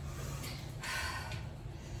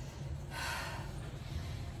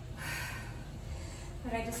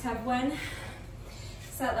 But I just have one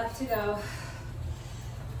set left to go.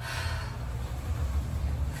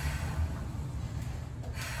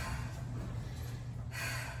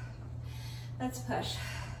 Let's push.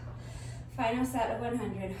 Final set of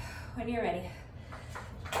 100 when you're ready.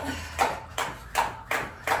 10,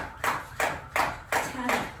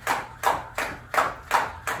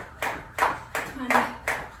 20,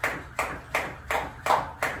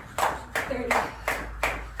 30,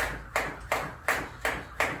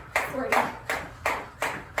 40,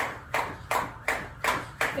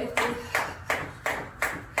 50,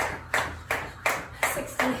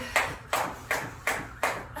 60,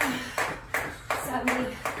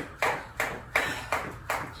 70,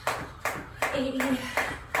 80,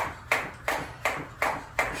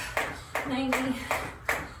 90,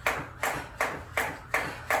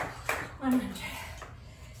 100.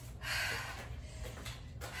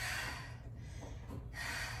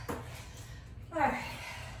 All right.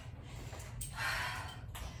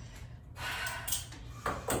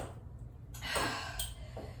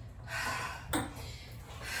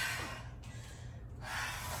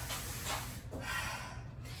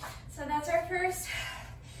 So that's our first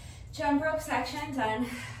jump rope section done.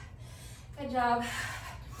 Good job.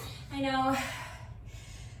 I know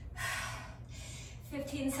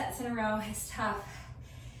 15 sets in a row is tough.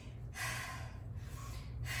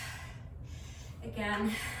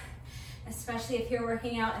 Again, especially if you're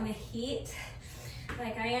working out in the heat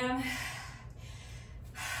like I am.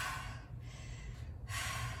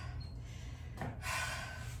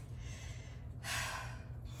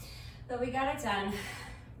 But we got it done.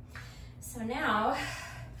 So now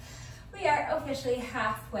we are officially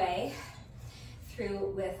halfway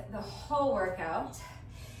through with the whole workout,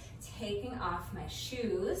 taking off my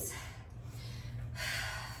shoes.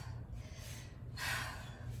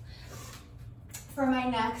 For my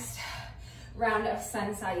next round of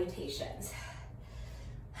Sun Salutations.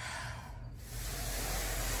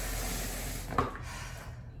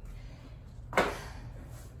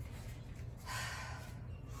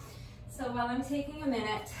 So while I'm taking a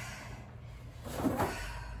minute to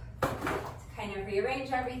kind of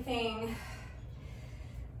rearrange everything,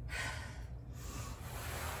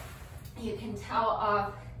 you can towel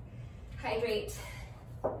off, hydrate,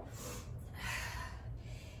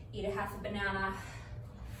 eat a half a banana,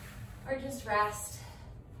 or just rest.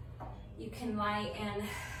 You can lie in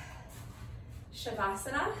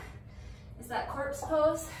Shavasana. Is that corpse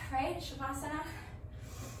pose, right? Shavasana.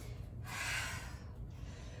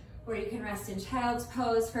 Or you can rest in child's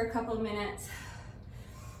pose for a couple of minutes.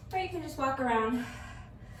 Or you can just walk around.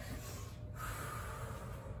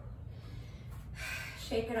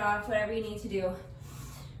 Shake it off, whatever you need to do.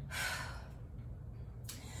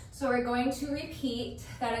 So we're going to repeat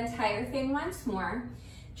that entire thing once more,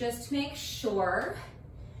 just to make sure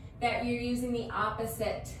that you're using the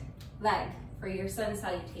opposite leg for your Sun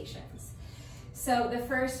Salutations. So the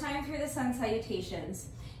first time through the Sun Salutations,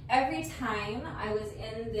 every time I was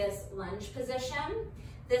in this lunge position,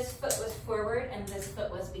 this foot was forward and this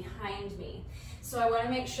foot was behind me. So I want to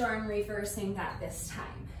make sure I'm reversing that this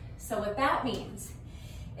time. So what that means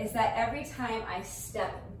is that every time I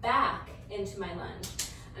step back into my lunge,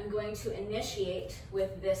 I'm going to initiate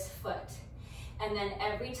with this foot. And then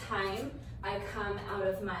every time I come out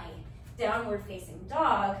of my downward facing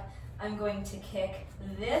dog, I'm going to kick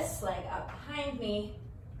this leg up behind me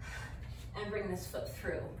and bring this foot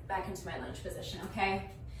through back into my lunge position, okay?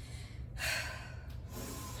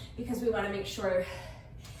 Because we want to make sure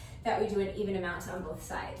that we do an even amount on both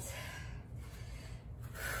sides.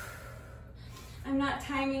 I'm not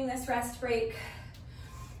timing this rest break.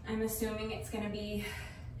 I'm assuming it's going to be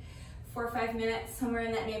 4 or 5 minutes, somewhere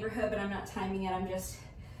in that neighborhood, but I'm not timing it. I'm just,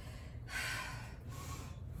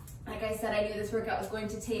 like I said, I knew this workout was going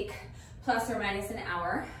to take plus or minus an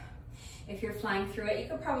hour. If you're flying through it, you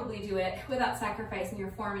could probably do it without sacrificing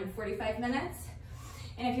your form in 45 minutes.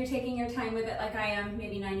 And if you're taking your time with it like I am,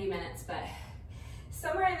 maybe 90 minutes, but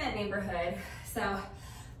somewhere in that neighborhood. So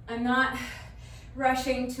I'm not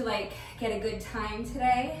rushing to like get a good time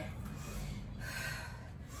today.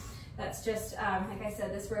 That's just, like I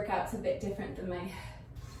said, this workout's a bit different than my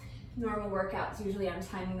normal workouts. Usually I'm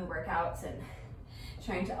timing the workouts and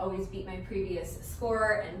trying to always beat my previous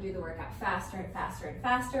score and do the workout faster and faster and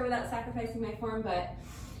faster without sacrificing my form, but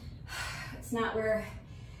it's not where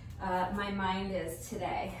my mind is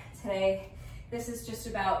today. Today, this is just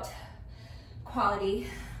about quality,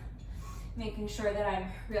 making sure that I'm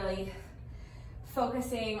really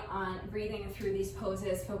focusing on breathing through these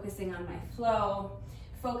poses, focusing on my flow,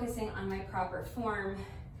 focusing on my proper form.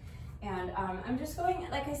 And I'm just going,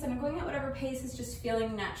 like I said, I'm going at whatever pace is just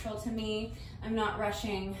feeling natural to me. I'm not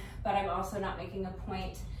rushing, but I'm also not making a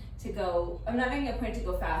point to go, I'm not making a point to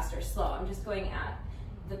go fast or slow. I'm just going at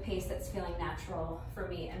the pace that's feeling natural for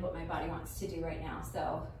me and what my body wants to do right now.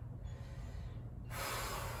 So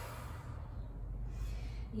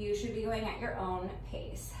you should be going at your own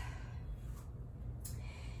pace.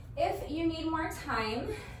 If you need more time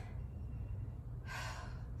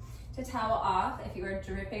to towel off, if you are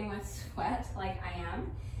dripping with sweat like I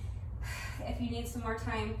am, if you need some more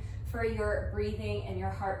time for your breathing and your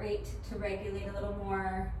heart rate to regulate a little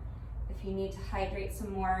more, if you need to hydrate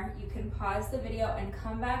some more, you can pause the video and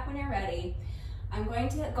come back when you're ready. I'm going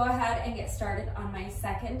to go ahead and get started on my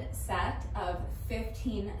second set of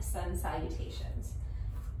 15 sun salutations.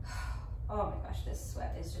 Oh my gosh, this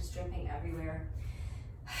sweat is just dripping everywhere.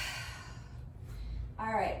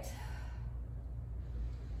 All right.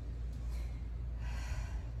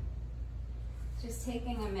 Just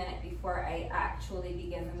taking a minute before I actually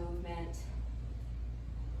begin the movement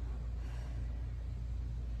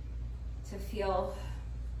to feel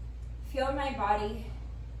my body,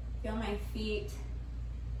 feel my feet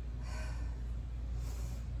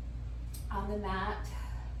on the mat,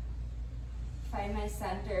 find my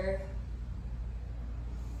center,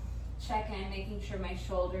 check in, making sure my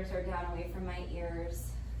shoulders are down away from my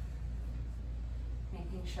ears,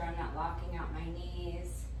 making sure I'm not locking out my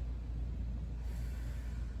knees.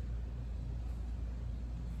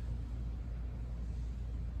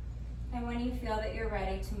 And when you feel that you're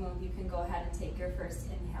ready to move, you can go ahead and take your first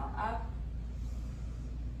inhale up.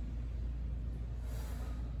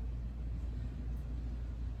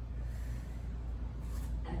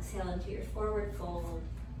 Exhale into your forward fold.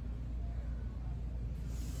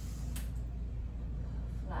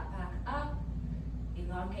 Flat back up,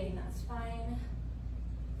 elongating that spine.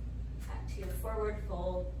 Back to your forward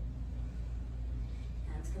fold.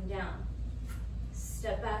 Hands come down.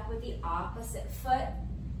 Step back with the opposite foot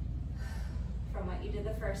from what you did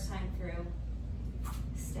the first time through.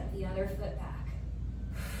 Step the other foot back.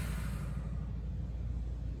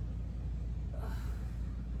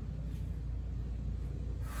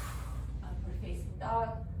 Upward facing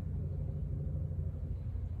dog.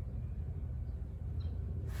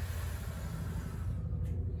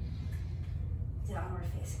 Downward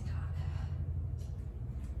facing dog.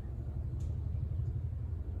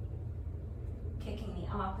 Kicking the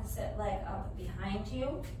opposite leg up behind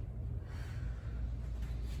you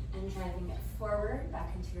and driving it forward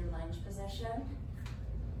back into your lunge position.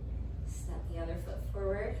 Step the other foot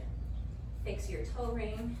forward. Fix your toe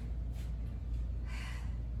ring.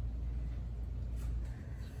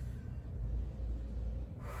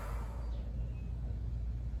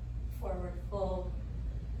 Forward fold,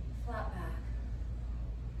 flat back.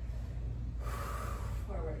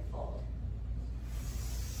 Forward fold.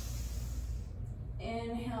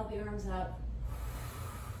 Inhale the arms up.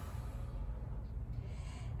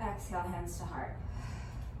 Exhale, hands to heart.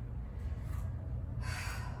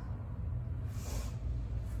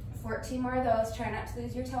 14 more of those. Try not to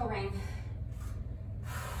lose your toe ring.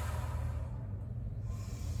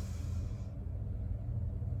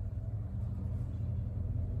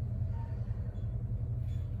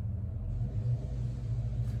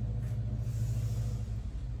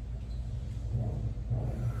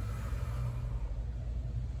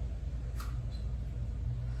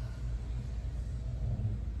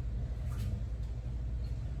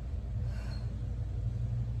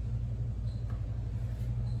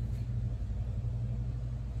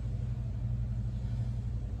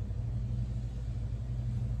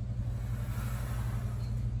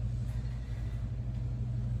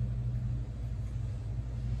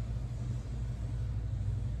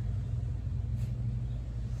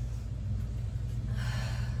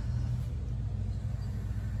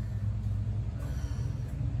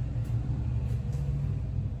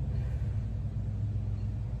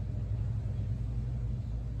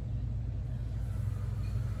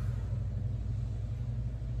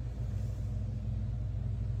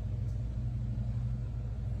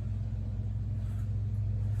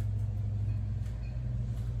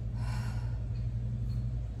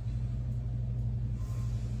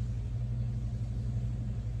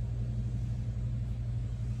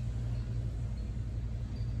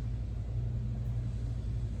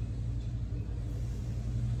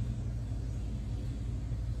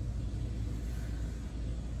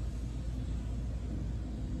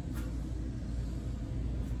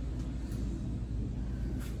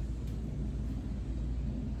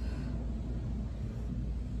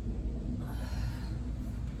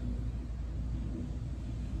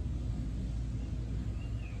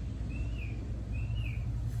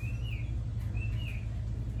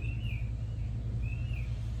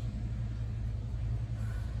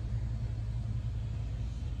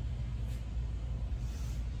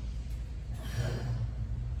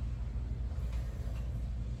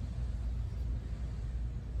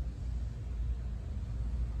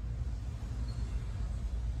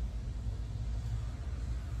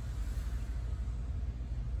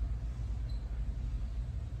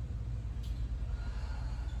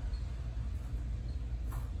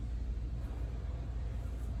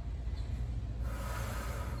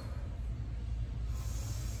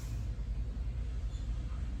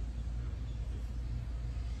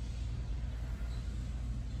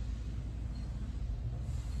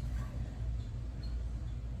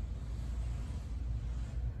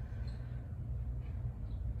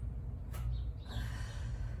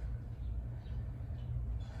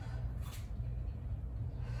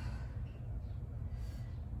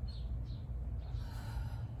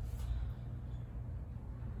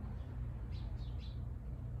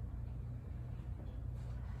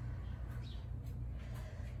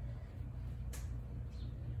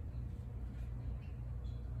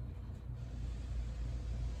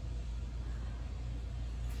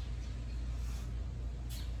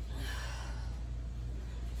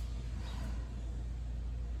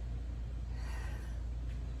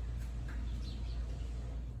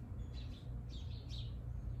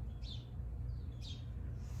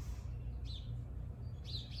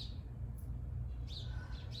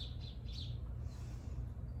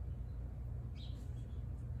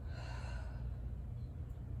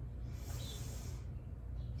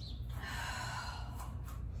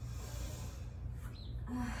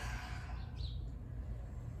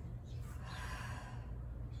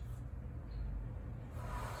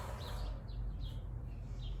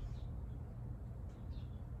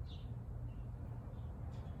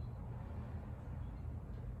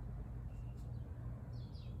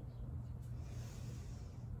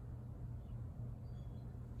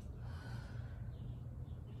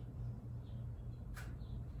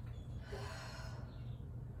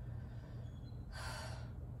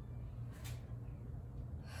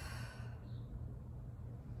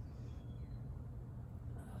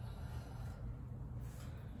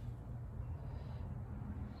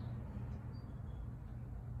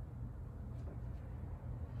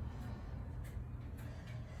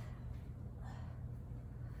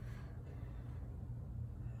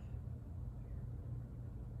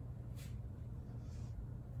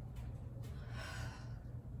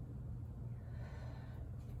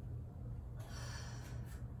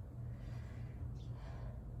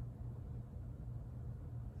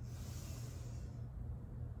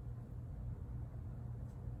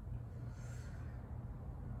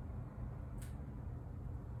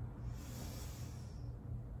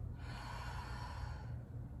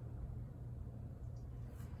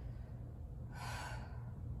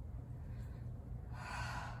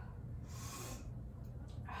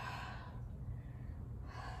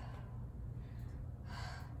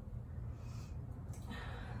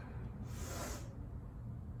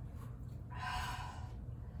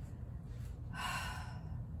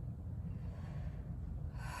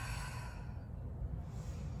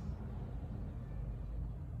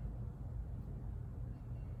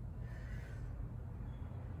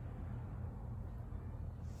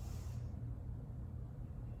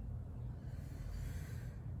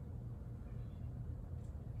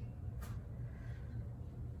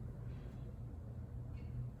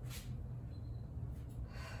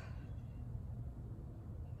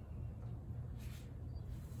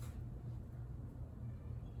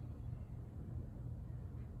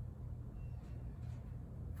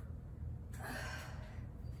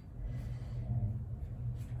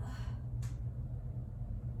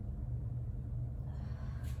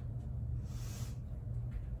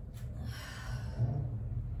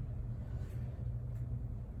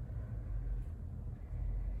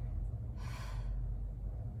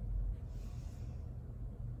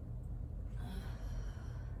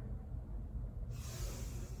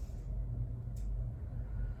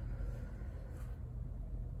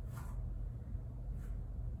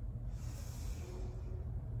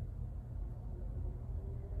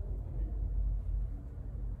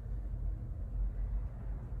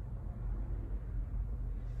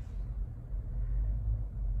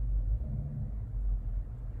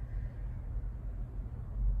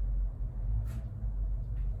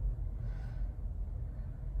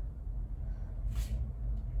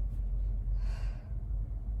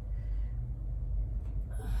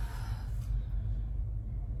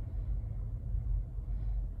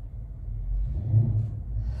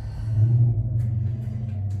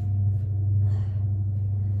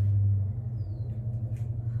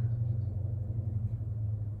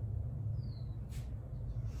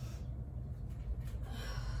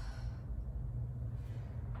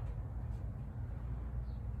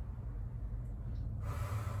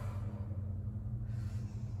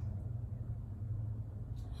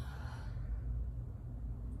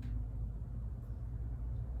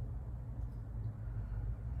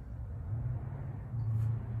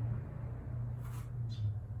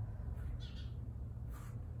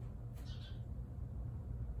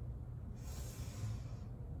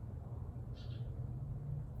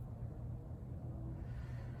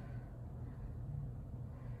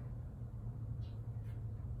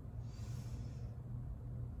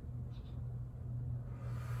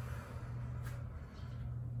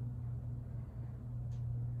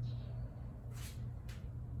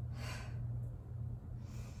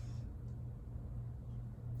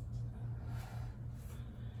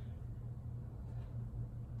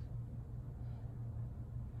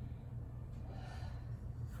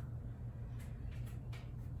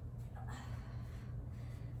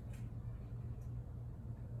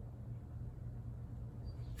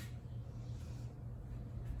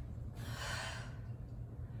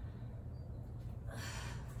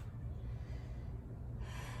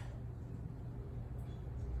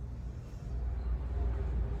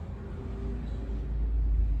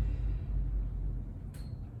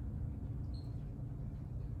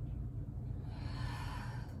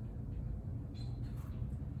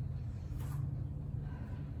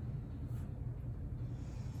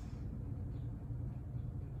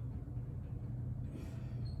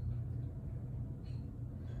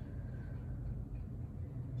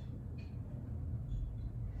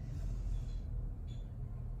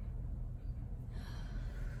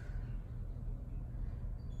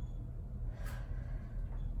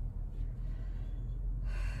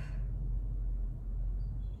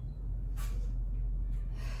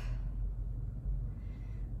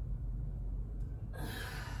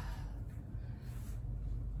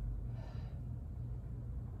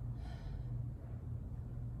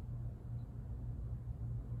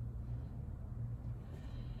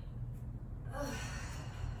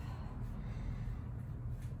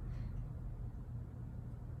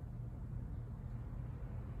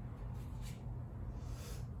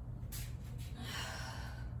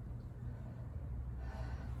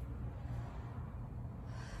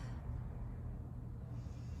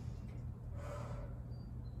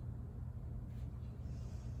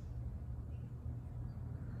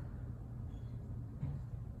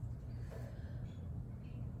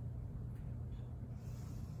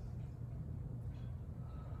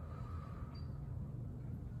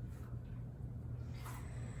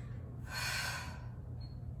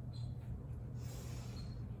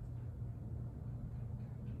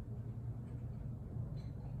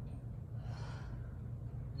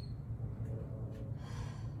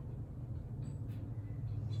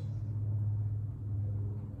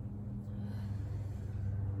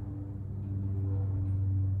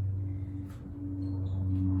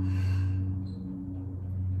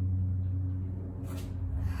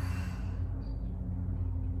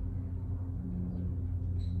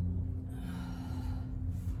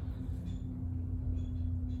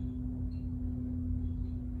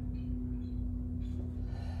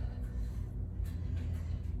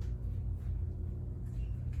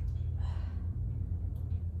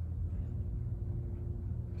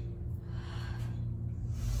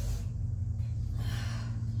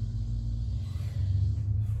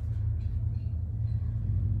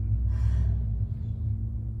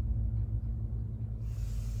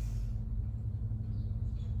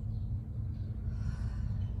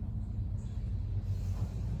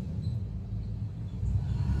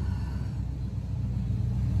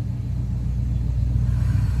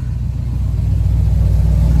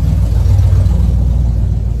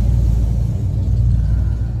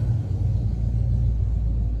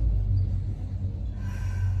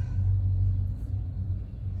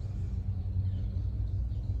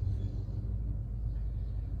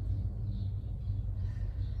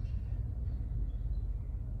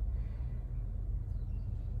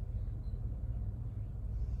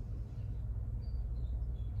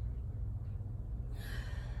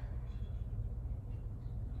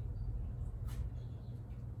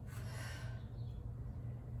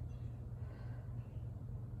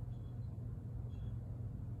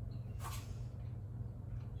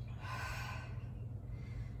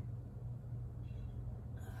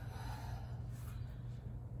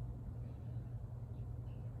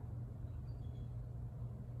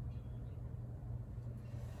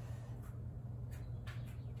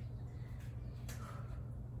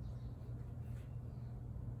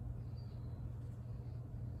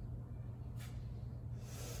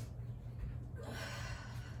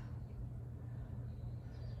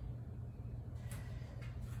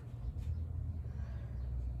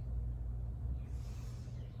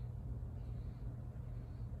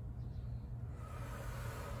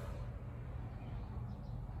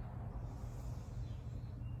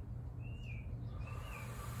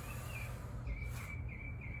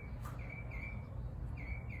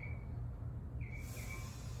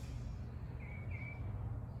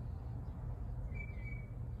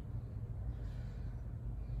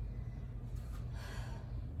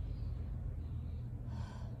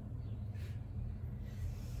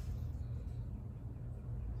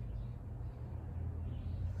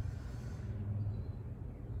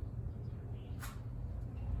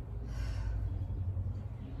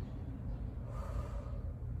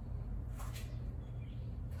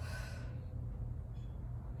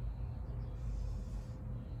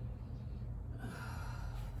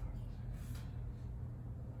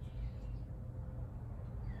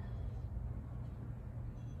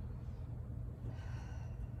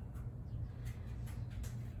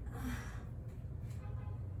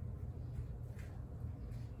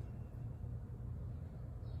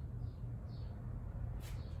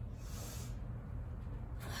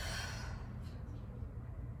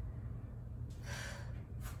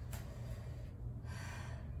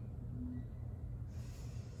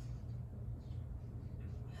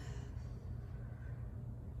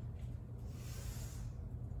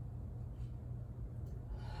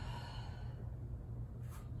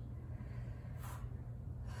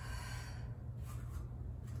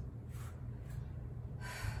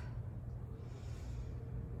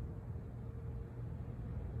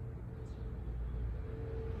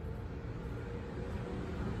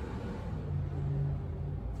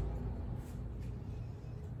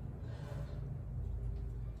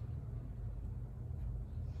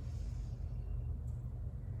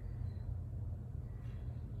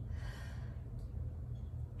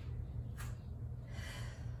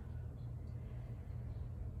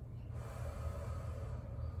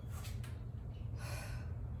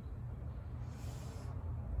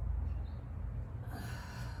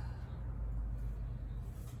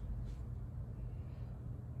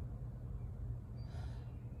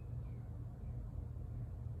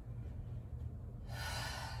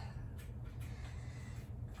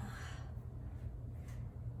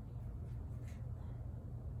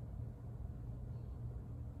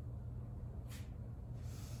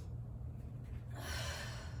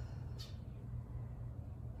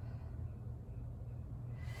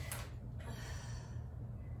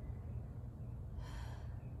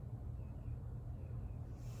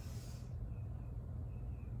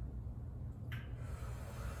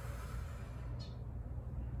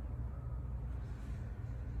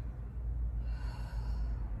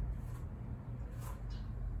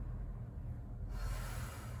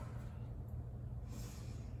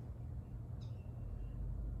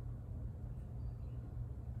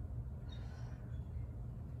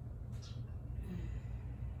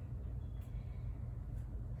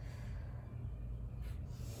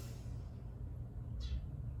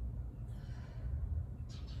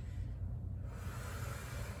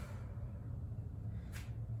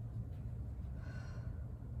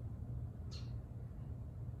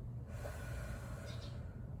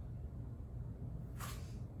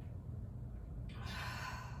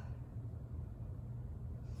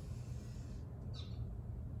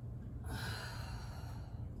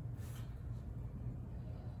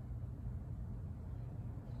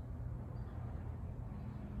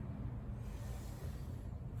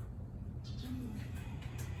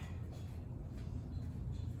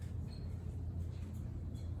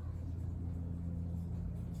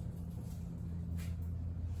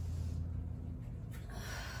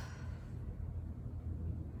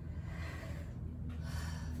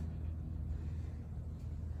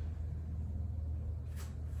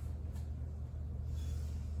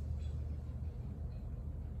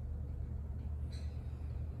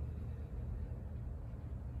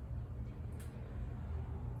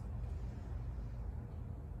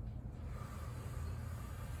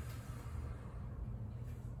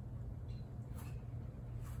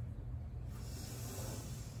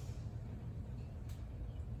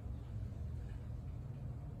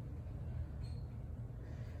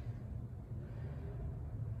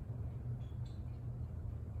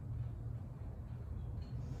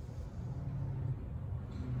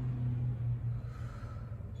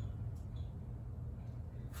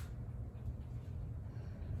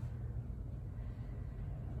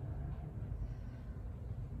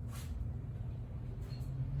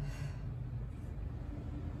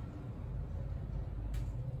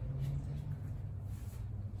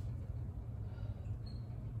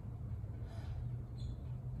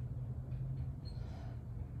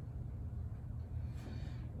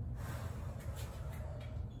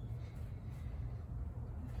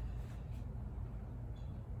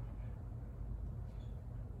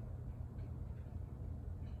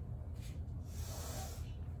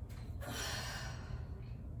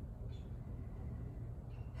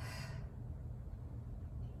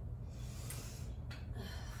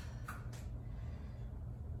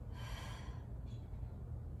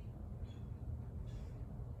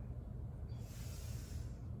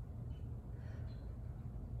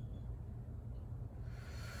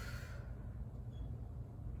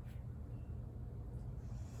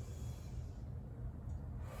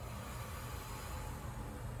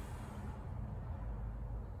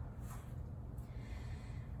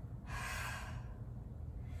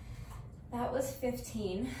 That was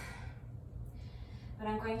 15, but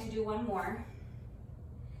I'm going to do one more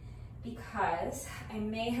because I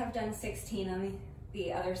may have done 16 on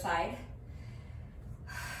the other side.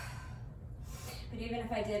 But even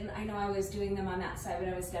if I didn't, I know I was doing them on that side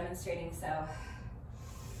when I was demonstrating, so.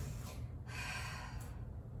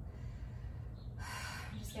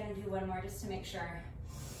 I'm just gonna do one more just to make sure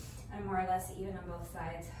I'm more or less even on both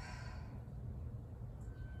sides.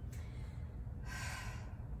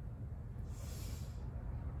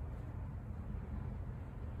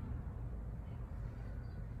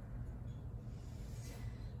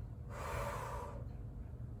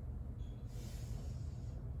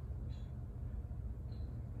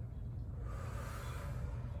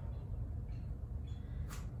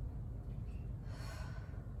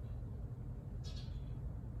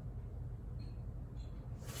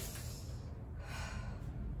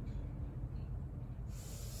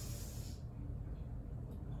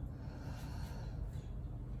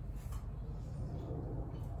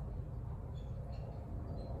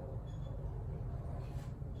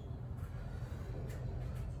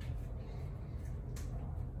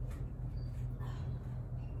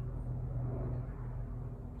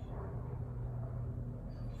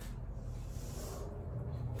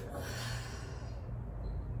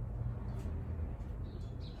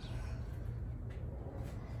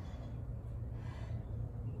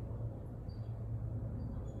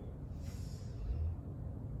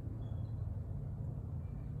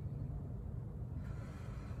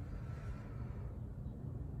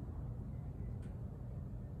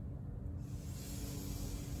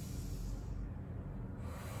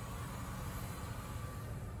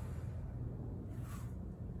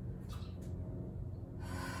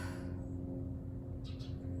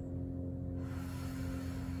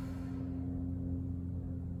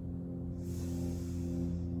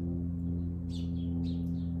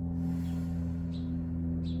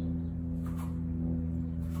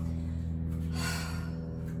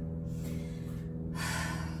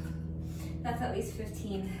 That's at least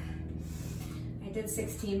 15. I did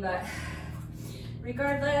 16, but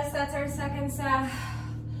regardless, that's our second set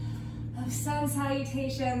of Sun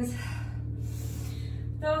Salutations.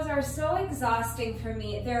 Those are so exhausting for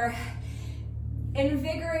me. They're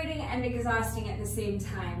invigorating and exhausting at the same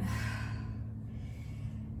time.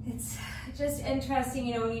 It's just interesting,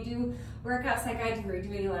 you know, when you do workouts like I do, where you're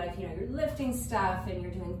doing a lot of, you know, you're lifting stuff and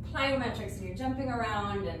you're doing plyometrics and you're jumping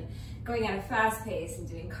around and going at a fast pace and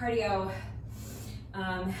doing cardio.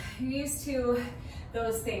 You're used to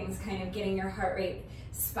those things kind of getting your heart rate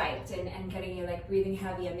spiked and getting you like breathing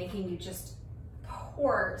heavy and making you just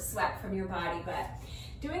pour sweat from your body. But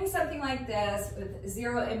doing something like this with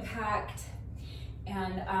zero impact,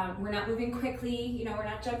 and we're not moving quickly, you know, we're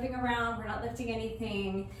not jumping around, we're not lifting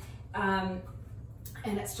anything, and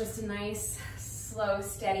it's just a nice, slow,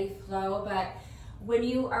 steady flow. But when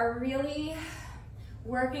you are really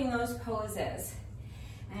working those poses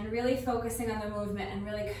and really focusing on the movement and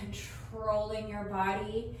really controlling your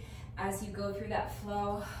body as you go through that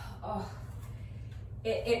flow, oh,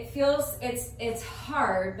 it feels, it's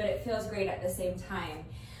hard, but it feels great at the same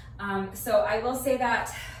time. So I will say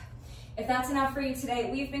that if that's enough for you today,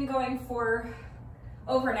 we've been going for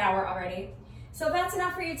over an hour already. So if that's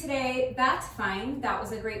enough for you today, that's fine. That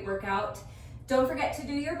was a great workout. Don't forget to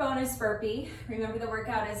do your bonus burpee. Remember, the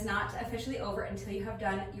workout is not officially over until you have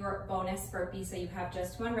done your bonus burpee, so you have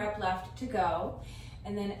just 1 rep left to go.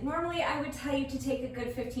 And then normally I would tell you to take a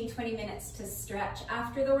good 15-20 minutes to stretch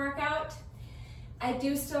after the workout. I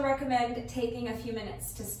do still recommend taking a few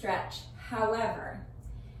minutes to stretch. However,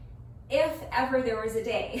 if ever there was a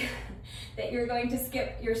day that you're going to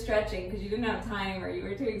skip your stretching because you didn't have time or you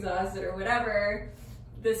were too exhausted or whatever,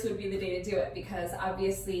 this would be the day to do it, because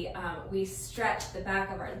obviously we stretch the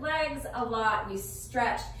back of our legs a lot. We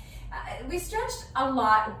stretched a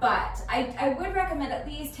lot, but I would recommend at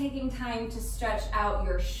least taking time to stretch out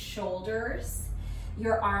your shoulders,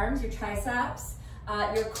 your arms, your triceps,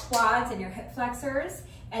 your quads and your hip flexors,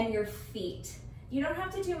 and your feet. You don't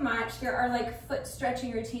have to do much. There are like foot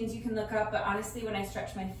stretching routines you can look up, but honestly, when I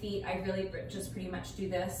stretch my feet, I really just pretty much do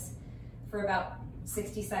this for about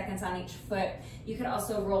 60 seconds on each foot. You could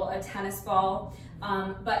also roll a tennis ball,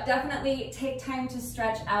 but definitely take time to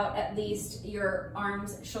stretch out at least your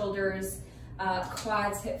arms, shoulders,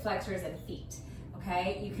 quads, hip flexors, and feet.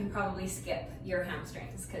 Okay, you can probably skip your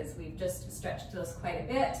hamstrings because we've just stretched those quite a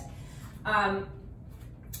bit.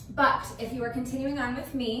 But if you are continuing on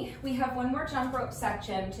with me, we have one more jump rope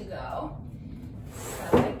section to go.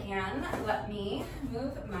 So again, let me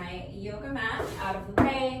move my yoga mat out of the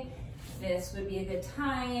way. This would be a good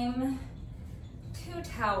time to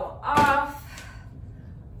towel off.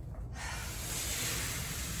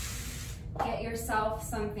 yourself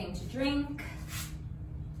something to drink.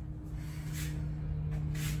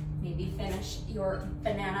 Maybe finish your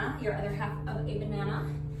banana, your other half of a banana.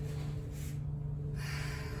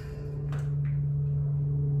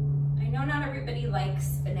 I know not everybody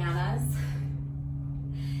likes bananas,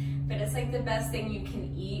 but it's like the best thing you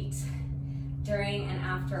can eat during and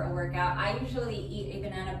after a workout. I usually eat a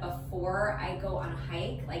banana before I go on a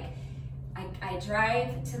hike. Like I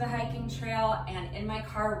drive to the hiking trail, and in my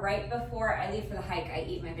car right before I leave for the hike, I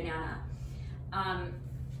eat my banana.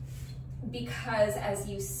 Because as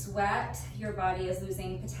you sweat, your body is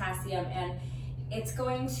losing potassium, and it's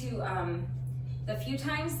going to, the few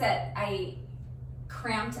times that I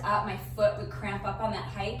cramped up, my foot would cramp up on that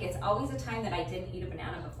hike, it's always a time that I didn't eat a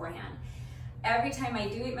banana beforehand. Every time I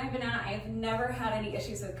do eat my banana, I've never had any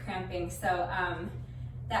issues with cramping, so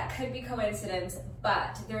that could be coincidence,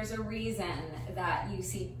 but there's a reason that you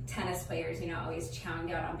see tennis players, you know, always chowing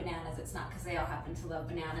down on bananas. It's not because they all happen to love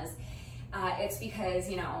bananas. It's because,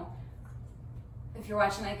 you know, if you're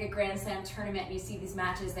watching like a Grand Slam tournament and you see these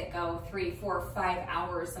matches that go 3, 4, 5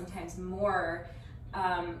 hours, sometimes more,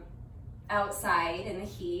 outside in the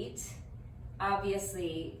heat,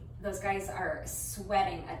 obviously those guys are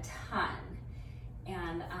sweating a ton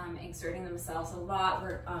and exerting themselves a lot.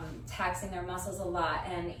 We're taxing their muscles a lot,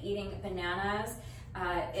 and eating bananas,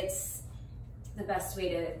 it's the best way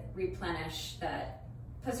to replenish that.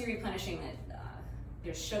 Plus you're replenishing it.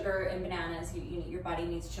 There's sugar in bananas. Your body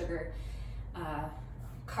needs sugar,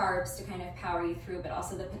 carbs to kind of power you through, but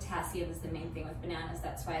also the potassium is the main thing with bananas.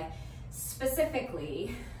 That's why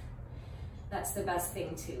specifically that's the best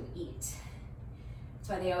thing to eat. That's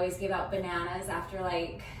why they always give out bananas after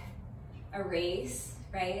like a race,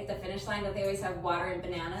 right? At the finish line, don't they always have water and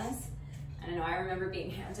bananas? I don't know, I remember being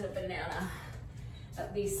handed a banana.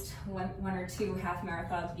 At least one or two half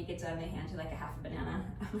marathons, if you get done, they hand you like a half a banana.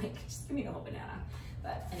 I'm like, just give me the whole banana.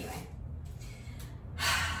 But anyway.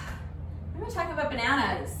 I'm gonna talk about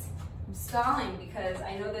bananas. I'm stalling because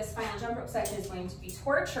I know this final jump rope section is going to be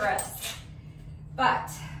torturous, but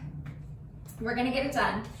we're gonna get it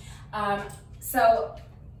done. So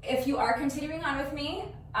if you are continuing on with me,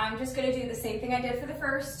 I'm just gonna do the same thing I did for the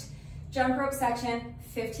first jump rope section,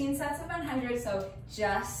 15 sets of 100, so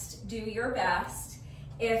just do your best.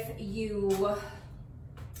 If you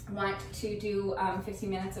want to do 15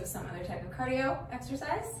 minutes of some other type of cardio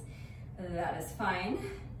exercise, that is fine.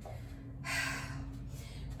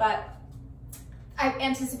 But I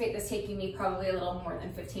anticipate this taking me probably a little more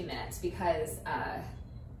than 15 minutes because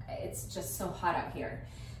it's just so hot out here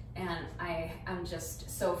and I am just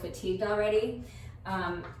so fatigued already.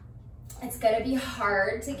 It's gonna be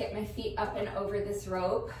hard to get my feet up and over this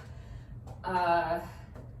rope.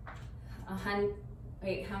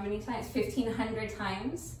 Wait, how many times? 1,500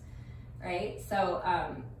 times, right? So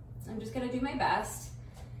I'm just gonna do my best.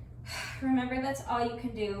 Remember, that's all you can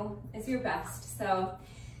do is your best. So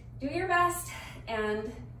do your best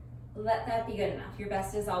and let that be good enough. Your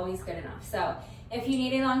best is always good enough. So if you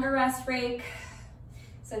need a longer rest break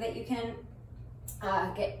so that you can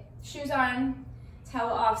get shoes on,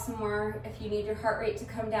 towel off some more, if you need your heart rate to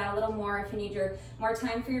come down a little more, if you need more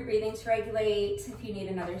time for your breathing to regulate, if you need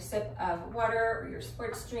another sip of water or your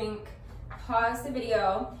sports drink, pause the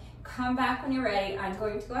video, come back when you're ready. I'm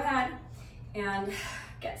going to go ahead and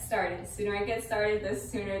get started. The sooner I get started, the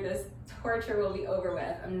sooner this torture will be over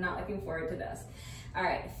with. I'm not looking forward to this. All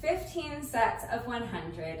right, 15 sets of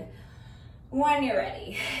 100. When you're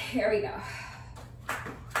ready, here we go.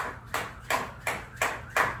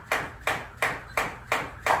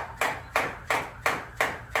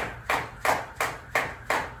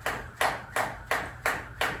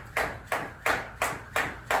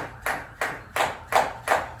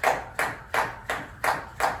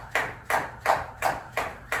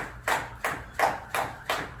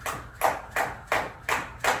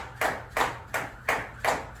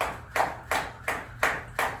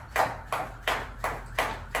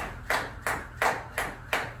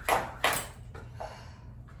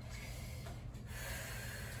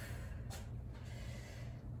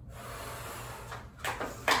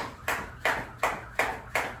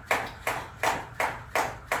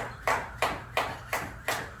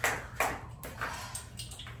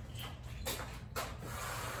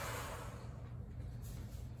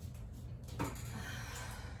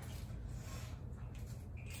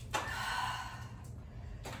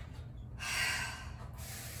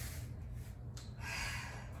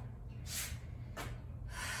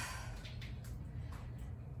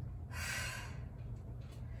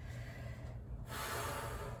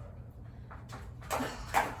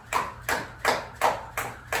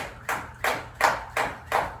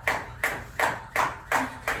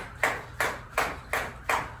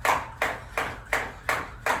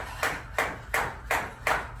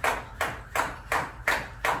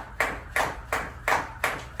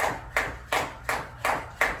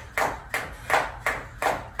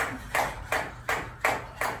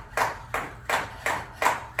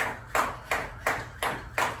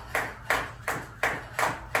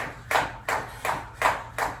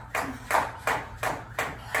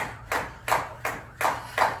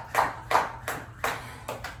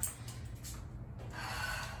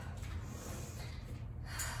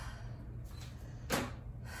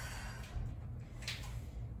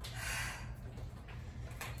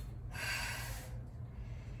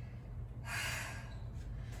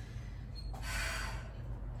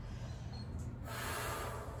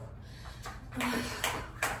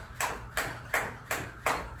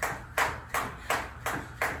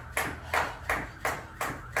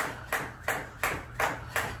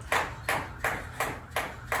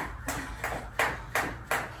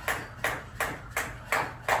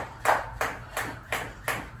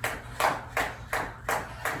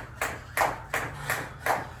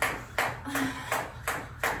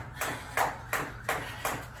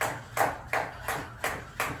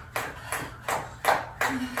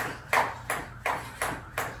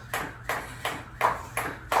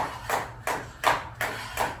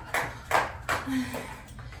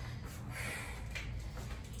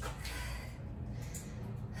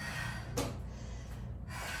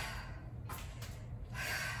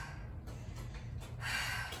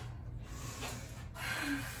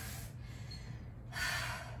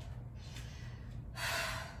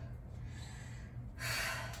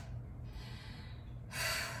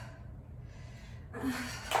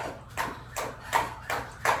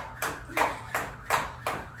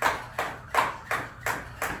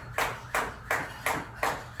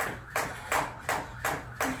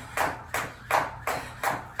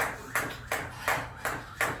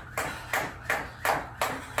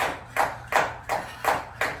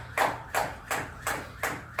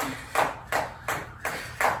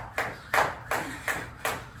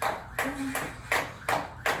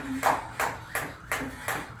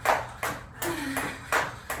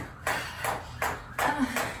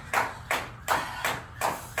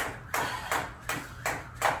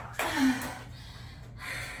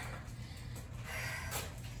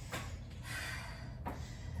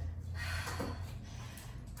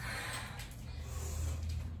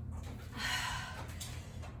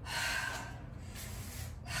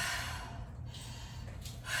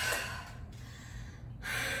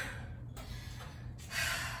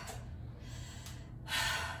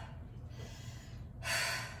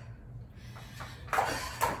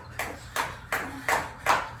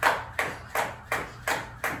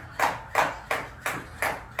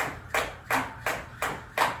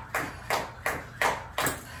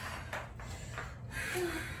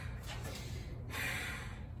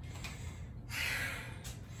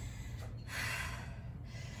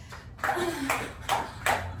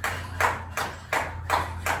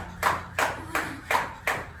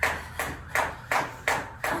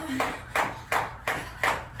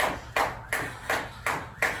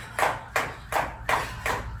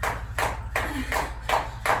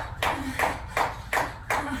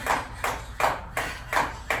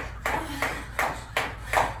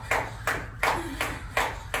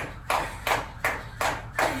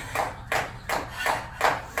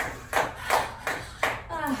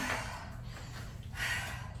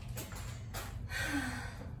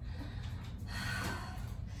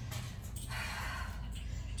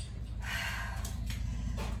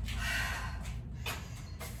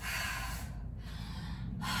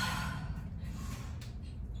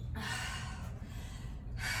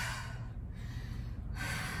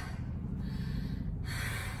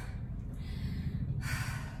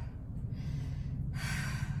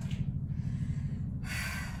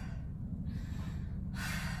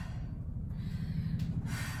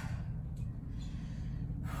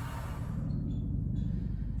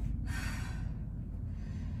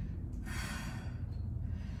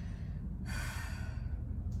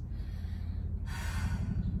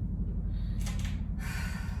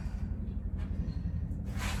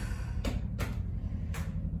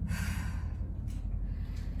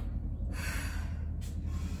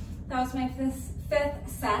 That was my fifth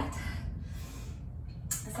set.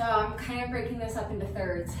 So I'm kind of breaking this up into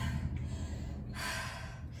thirds.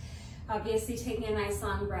 Obviously taking a nice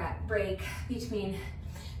long break between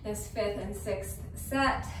this fifth and sixth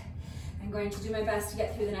set. I'm going to do my best to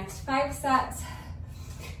get through the next 5 sets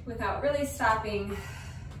without really stopping.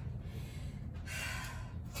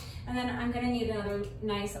 And then I'm gonna need another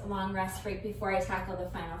nice long rest break before I tackle the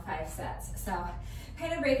final 5 sets. So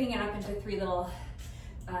kind of breaking it up into 3 little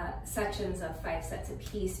sections of 5 sets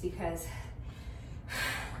apiece because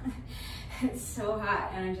it's so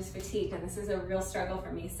hot and I'm just fatigued and this is a real struggle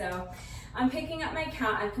for me. So I'm picking up my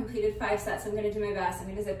count. I've completed 5 sets. I'm gonna do my best. I'm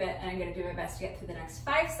gonna zip it and I'm gonna do my best to get through the next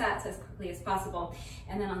 5 sets as quickly as possible.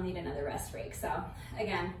 And then I'll need another rest break. So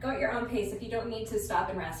again, go at your own pace. If you don't need to stop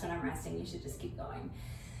and rest when I'm resting, you should just keep going.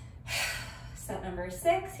 Set number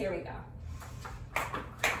 6, here we go.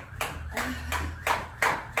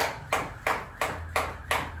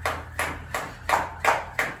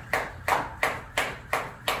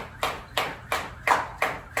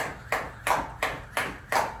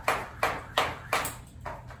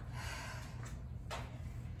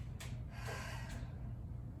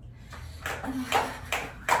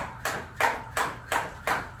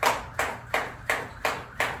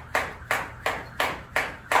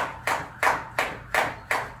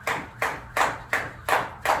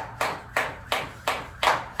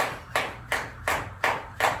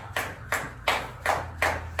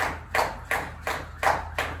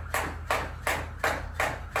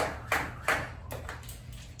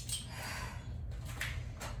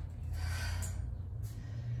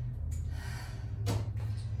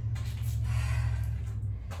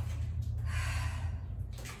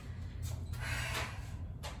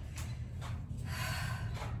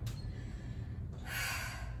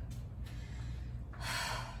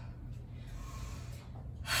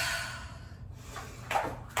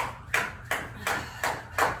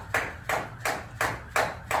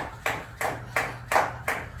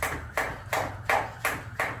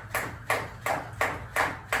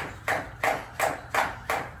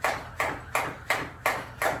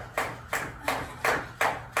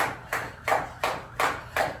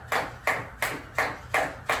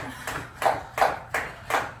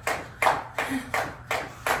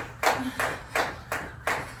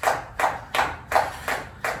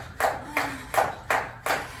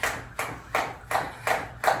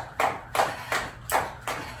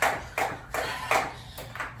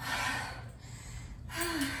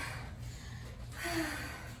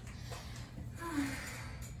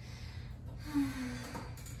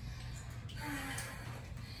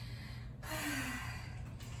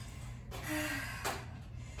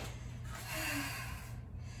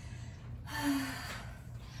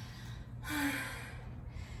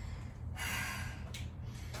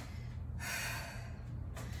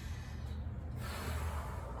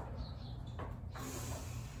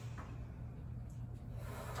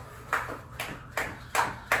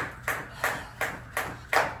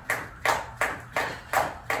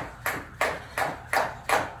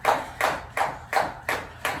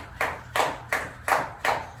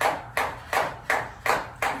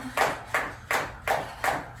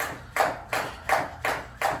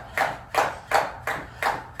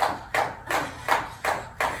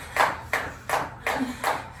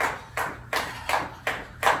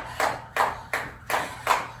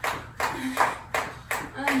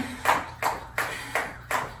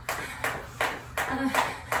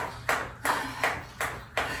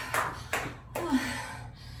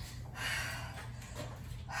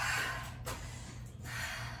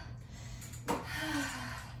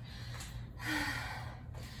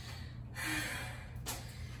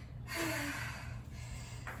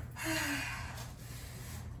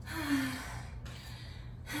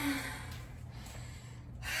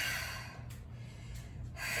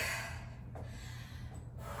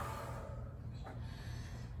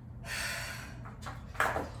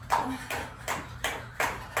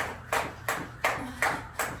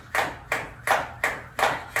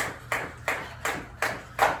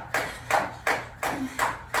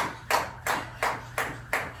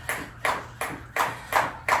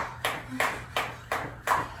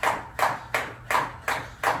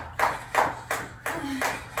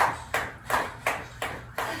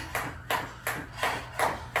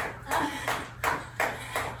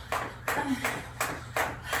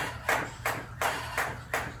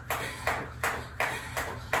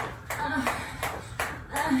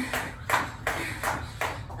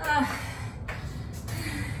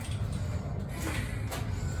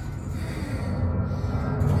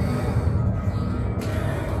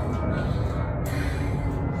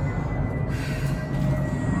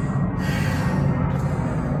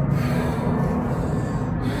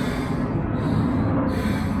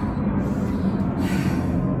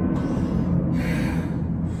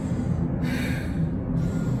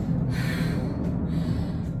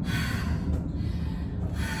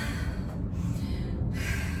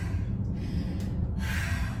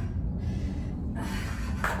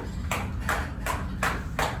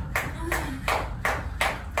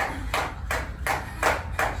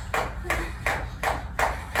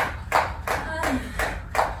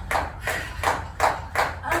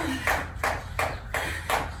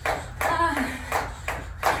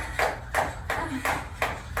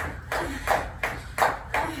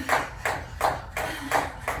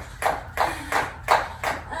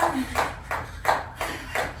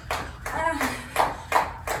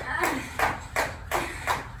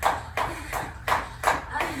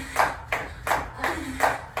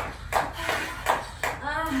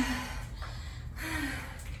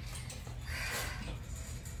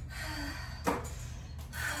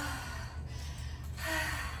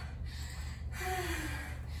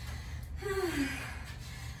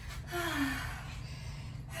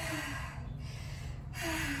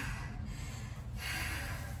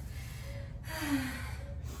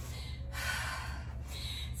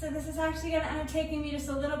 this is actually gonna end up taking me just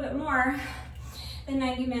a little bit more than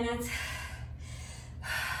 90 minutes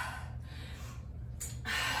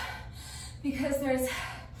because there's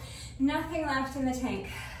nothing left in the tank.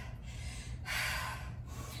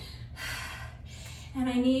 And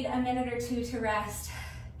I need a minute or two to rest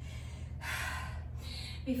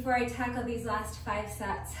before I tackle these last 5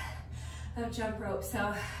 sets of jump rope.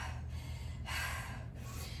 So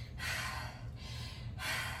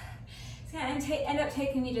it's gonna end up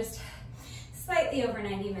taking me just slightly over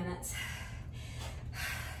 90 minutes,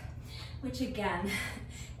 which again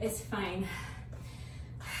is fine.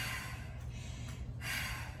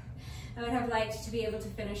 I would have liked to be able to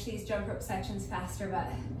finish these jump rope sections faster, but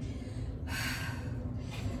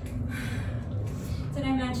did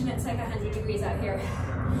I mention it's like 100 degrees out here?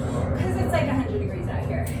 Because it's like 100 degrees out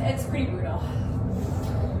here. It's pretty brutal.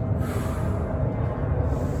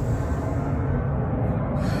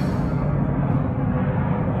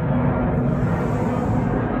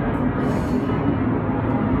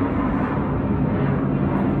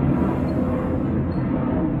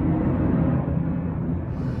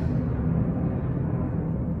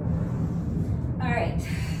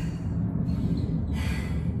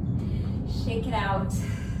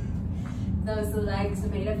 Those legs are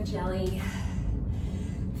made of jelly.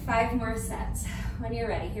 5 more sets. When you're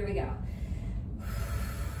ready, here we go.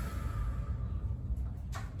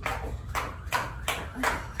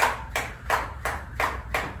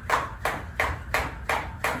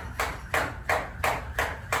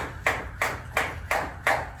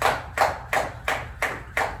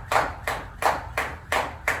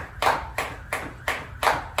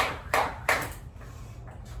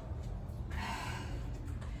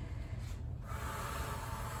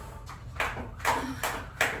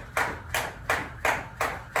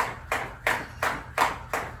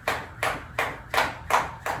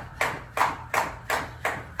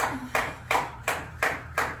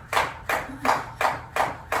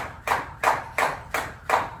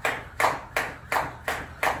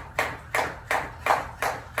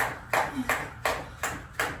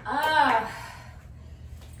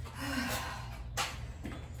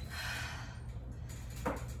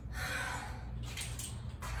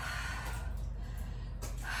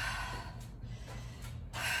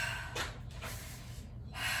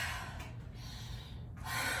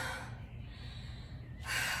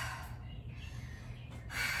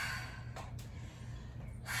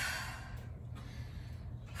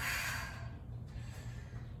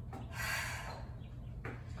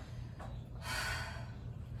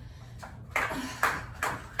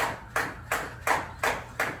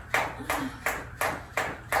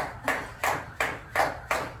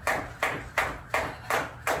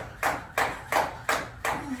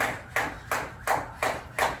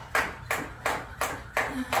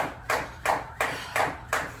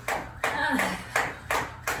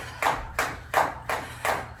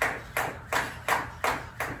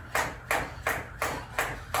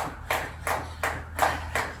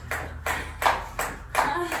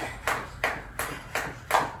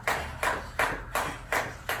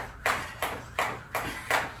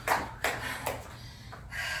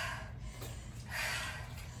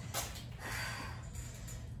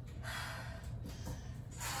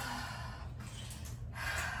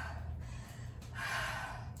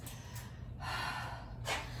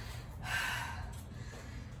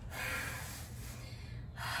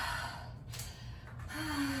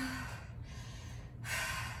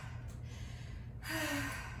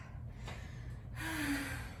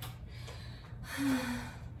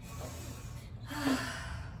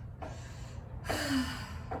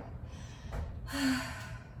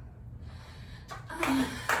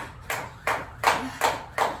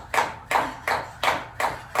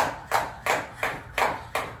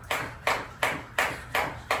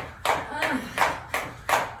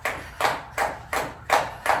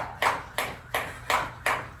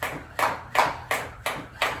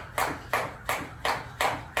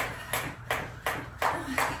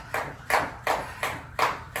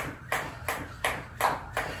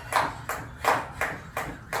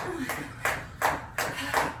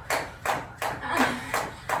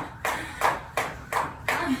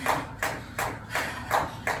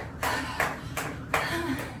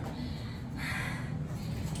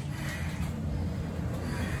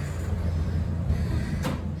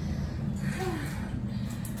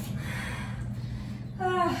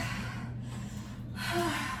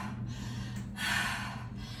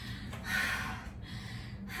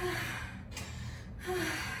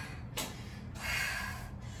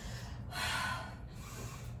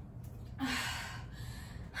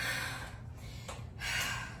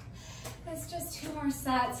 It's just 2 more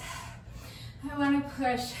sets I want to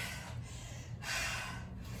push.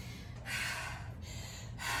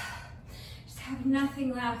 Just have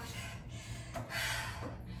nothing left.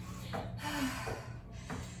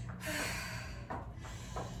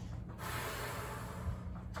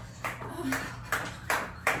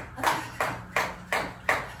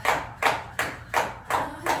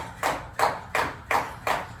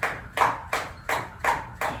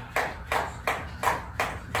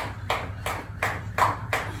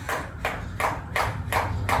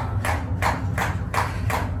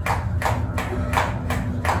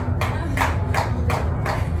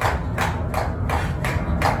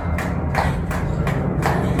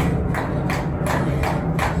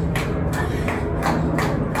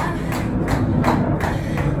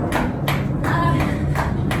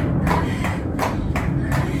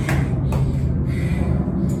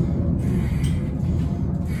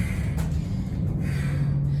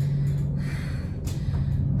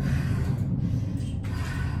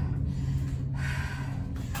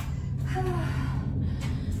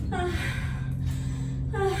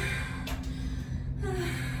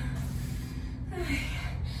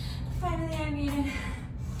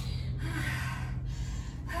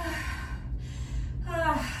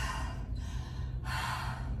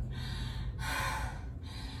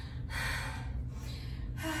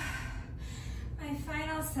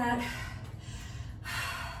 Set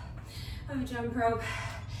of jump rope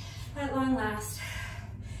at long last.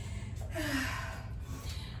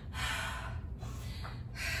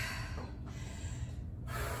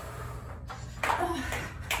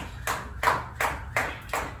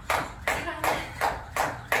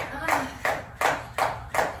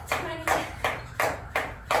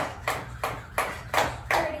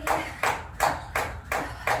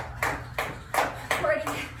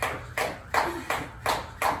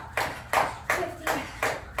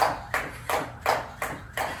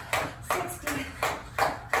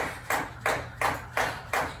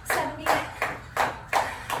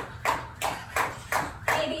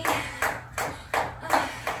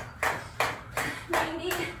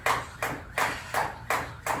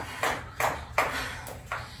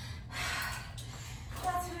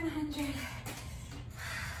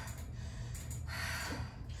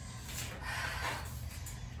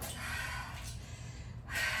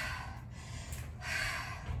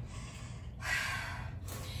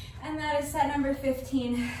 And that is set number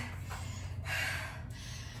 15.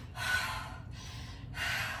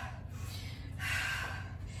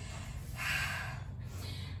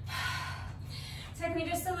 Took me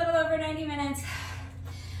just a little over 90 minutes.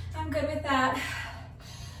 I'm good with that.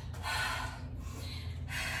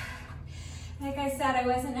 Like I said, I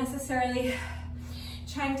wasn't necessarily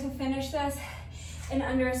trying to finish this in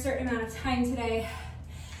under a certain amount of time today.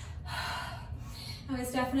 I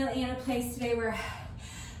was definitely in a place today where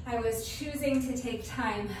I was choosing to take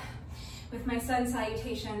time with my Sun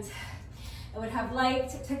Salutations. I would have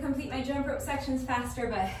liked to complete my jump rope sections faster,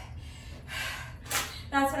 but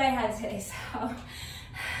that's what I had today. So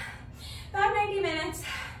about 90 minutes.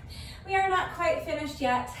 We are not quite finished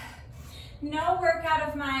yet. No workout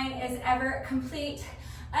of mine is ever complete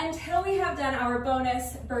until we have done our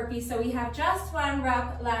bonus burpee. So we have just one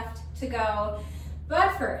rep left to go.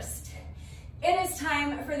 But first, it is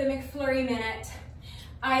time for the McFlurry minute.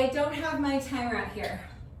 I don't have my timer out here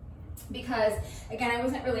because, again, I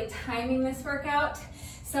wasn't really timing this workout.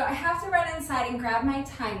 So I have to run inside and grab my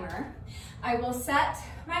timer. I will set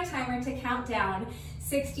my timer to count down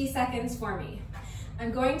 60 seconds for me.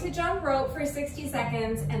 I'm going to jump rope for 60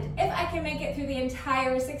 seconds, and if I can make it through the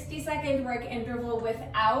entire 60-second work interval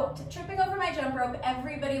without tripping over my jump rope,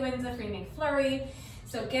 everybody wins a free McFlurry.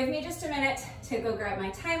 So give me just a minute to go grab my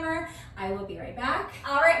timer. I will be right back.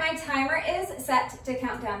 All right, my timer is set to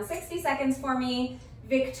count down 60 seconds for me.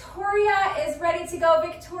 Victoria is ready to go.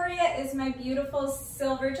 Victoria is my beautiful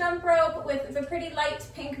silver jump rope with the pretty light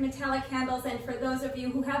pink metallic handles. And for those of you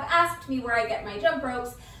who have asked me where I get my jump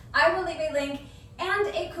ropes, I will leave a link and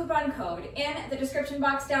a coupon code in the description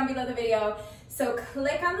box down below the video. So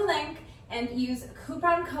click on the link and use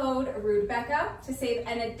coupon code RUDEBECCA to save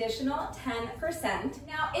an additional 10%.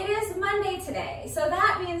 Now, it is Monday today, so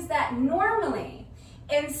that means that normally,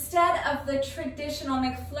 instead of the traditional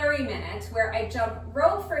McFlurry minute where I jump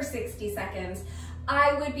rope for 60 seconds,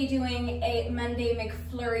 I would be doing a Monday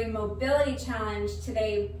McFlurry mobility challenge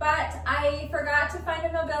today, but I forgot to find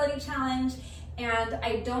a mobility challenge and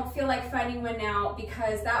I don't feel like finding one now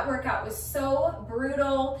because that workout was so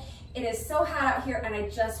brutal. It is so hot out here and I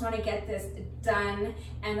just want to get this done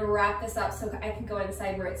and wrap this up so I can go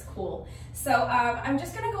inside where it's cool. So I'm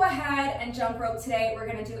just going to go ahead and jump rope today. We're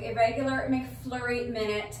going to do a regular McFlurry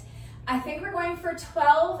minute. I think we're going for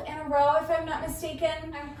 12 in a row, if I'm not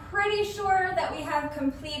mistaken. I'm pretty sure that we have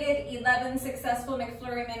completed 11 successful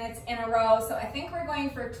McFlurry minutes in a row. So I think we're going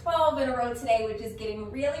for 12 in a row today, which is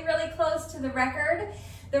getting really, really close to the record.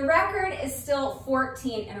 The record is still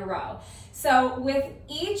 14 in a row. So with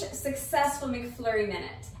each successful McFlurry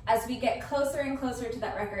minute, as we get closer and closer to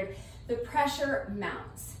that record, the pressure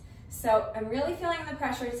mounts. So I'm really feeling the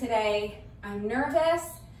pressure today. I'm nervous.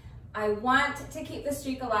 I want to keep the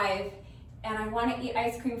streak alive, and I want to eat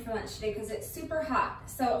ice cream for lunch today because it's super hot.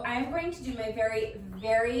 So I'm going to do my very,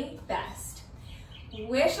 very best.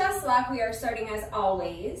 Wish us luck. We are starting as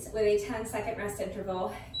always with a 10-second rest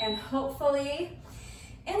interval, and hopefully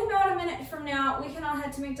in about a minute from now, we can all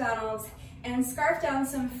head to McDonald's and scarf down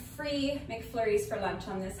some free McFlurries for lunch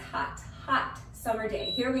on this hot, hot summer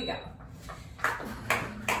day. Here we go.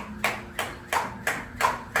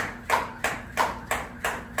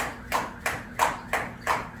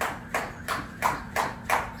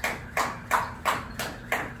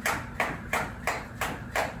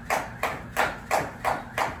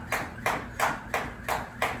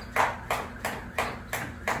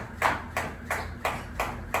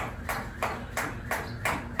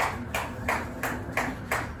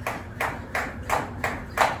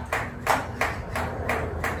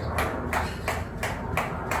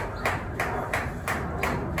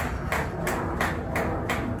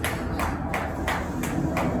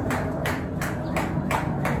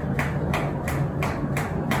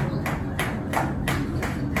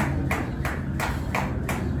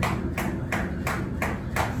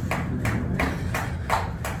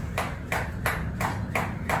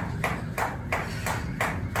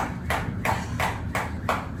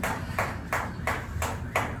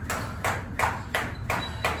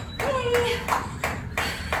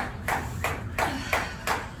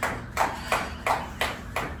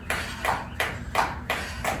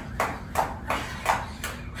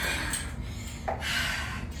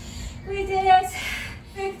 We did it.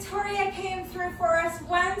 Victoria came through for us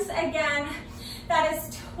once again. That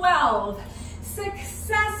is 12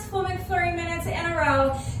 successful McFlurry minutes in a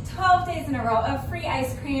row, 12 days in a row of free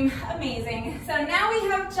ice cream. Amazing. So now we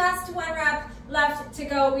have just one rep left to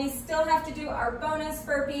go. We still have to do our bonus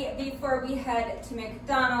burpee before we head to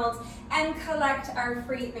McDonald's and collect our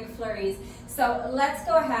free McFlurries. So let's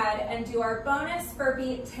go ahead and do our bonus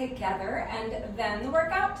burpee together, and then the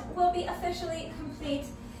workout will be officially complete.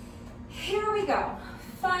 Here we go.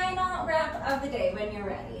 Final rep of the day when you're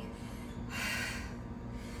ready.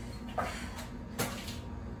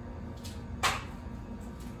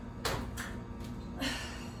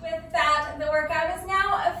 With that, the workout is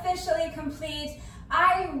now officially complete.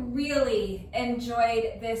 I really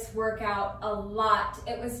enjoyed this workout a lot.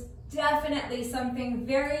 It was definitely something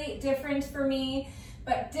very different for me,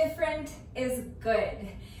 but different is good.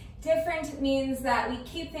 Different means that we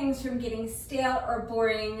keep things from getting stale or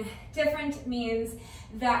boring. Different means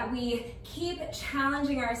that we keep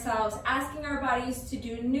challenging ourselves, asking our bodies to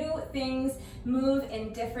do new things, move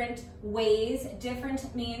in different ways.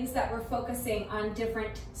 Different means that we're focusing on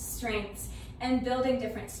different strengths and building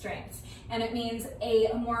different strengths. And it means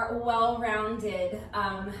a more well-rounded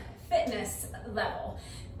fitness level,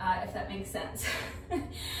 if that makes sense.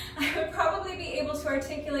 I would probably be able to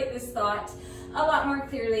articulate this thought a lot more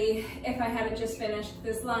clearly if I hadn't just finished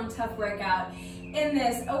this long, tough workout in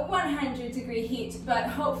this 100-degree heat, but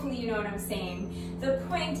hopefully you know what I'm saying. The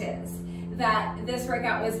point is that this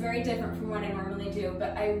workout was very different from what I normally do,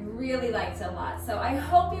 but I really liked it a lot. So I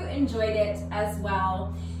hope you enjoyed it as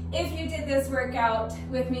well. If you did this workout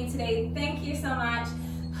with me today, thank you so much.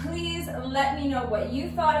 Please let me know what you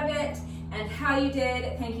thought of it and how you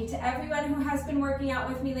did. Thank you to everyone who has been working out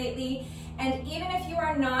with me lately. And even if you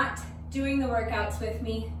are not doing the workouts with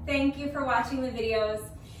me, thank you for watching the videos.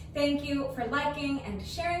 Thank you for liking and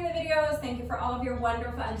sharing the videos. Thank you for all of your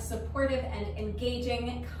wonderful and supportive and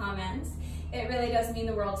engaging comments. It really does mean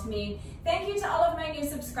the world to me. Thank you to all of my new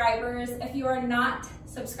subscribers. If you are not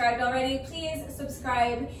subscribed already, please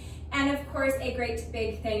subscribe. And of course, a great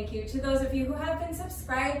big thank you to those of you who have been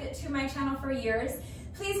subscribed to my channel for years.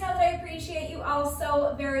 Please know that I appreciate you all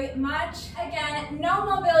so very much. Again, no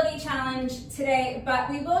mobility challenge today, but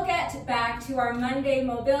we will get back to our Monday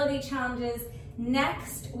mobility challenges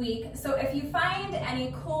next week. So if you find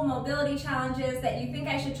any cool mobility challenges that you think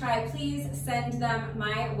I should try, please send them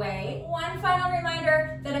my way. One final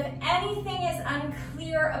reminder that if anything is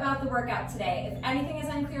unclear about the workout today, if anything is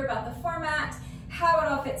unclear about the format, how it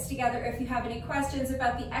all fits together, if you have any questions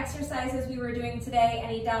about the exercises we were doing today,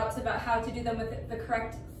 any doubts about how to do them with the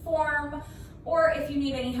correct form, or if you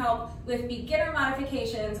need any help with beginner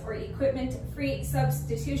modifications or equipment-free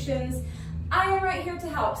substitutions, I am right here to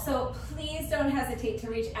help, so please don't hesitate to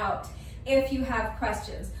reach out if you have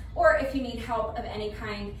questions or if you need help of any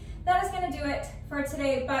kind. That is going to do it for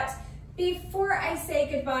today, but before I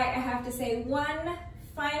say goodbye, I have to say one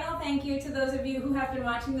final thank you to those of you who have been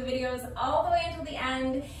watching the videos all the way until the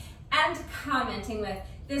end and commenting with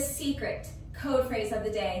this secret code phrase of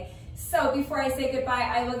the day. So before I say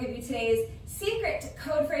goodbye, I will give you today's secret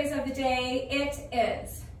code phrase of the day. It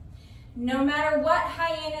is, no matter what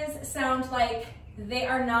hyenas sound like, they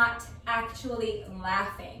are not actually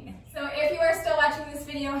laughing. So if you are still watching this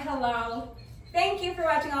video, hello. Thank you for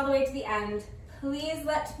watching all the way to the end. Please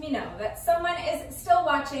let me know that someone is still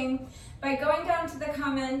watching by going down to the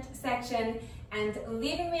comment section and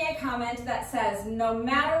leaving me a comment that says, no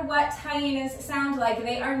matter what hyenas sound like,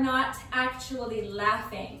 they are not actually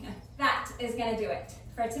laughing. That is gonna do it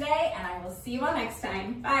for today, and I will see you all next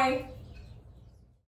time. Bye.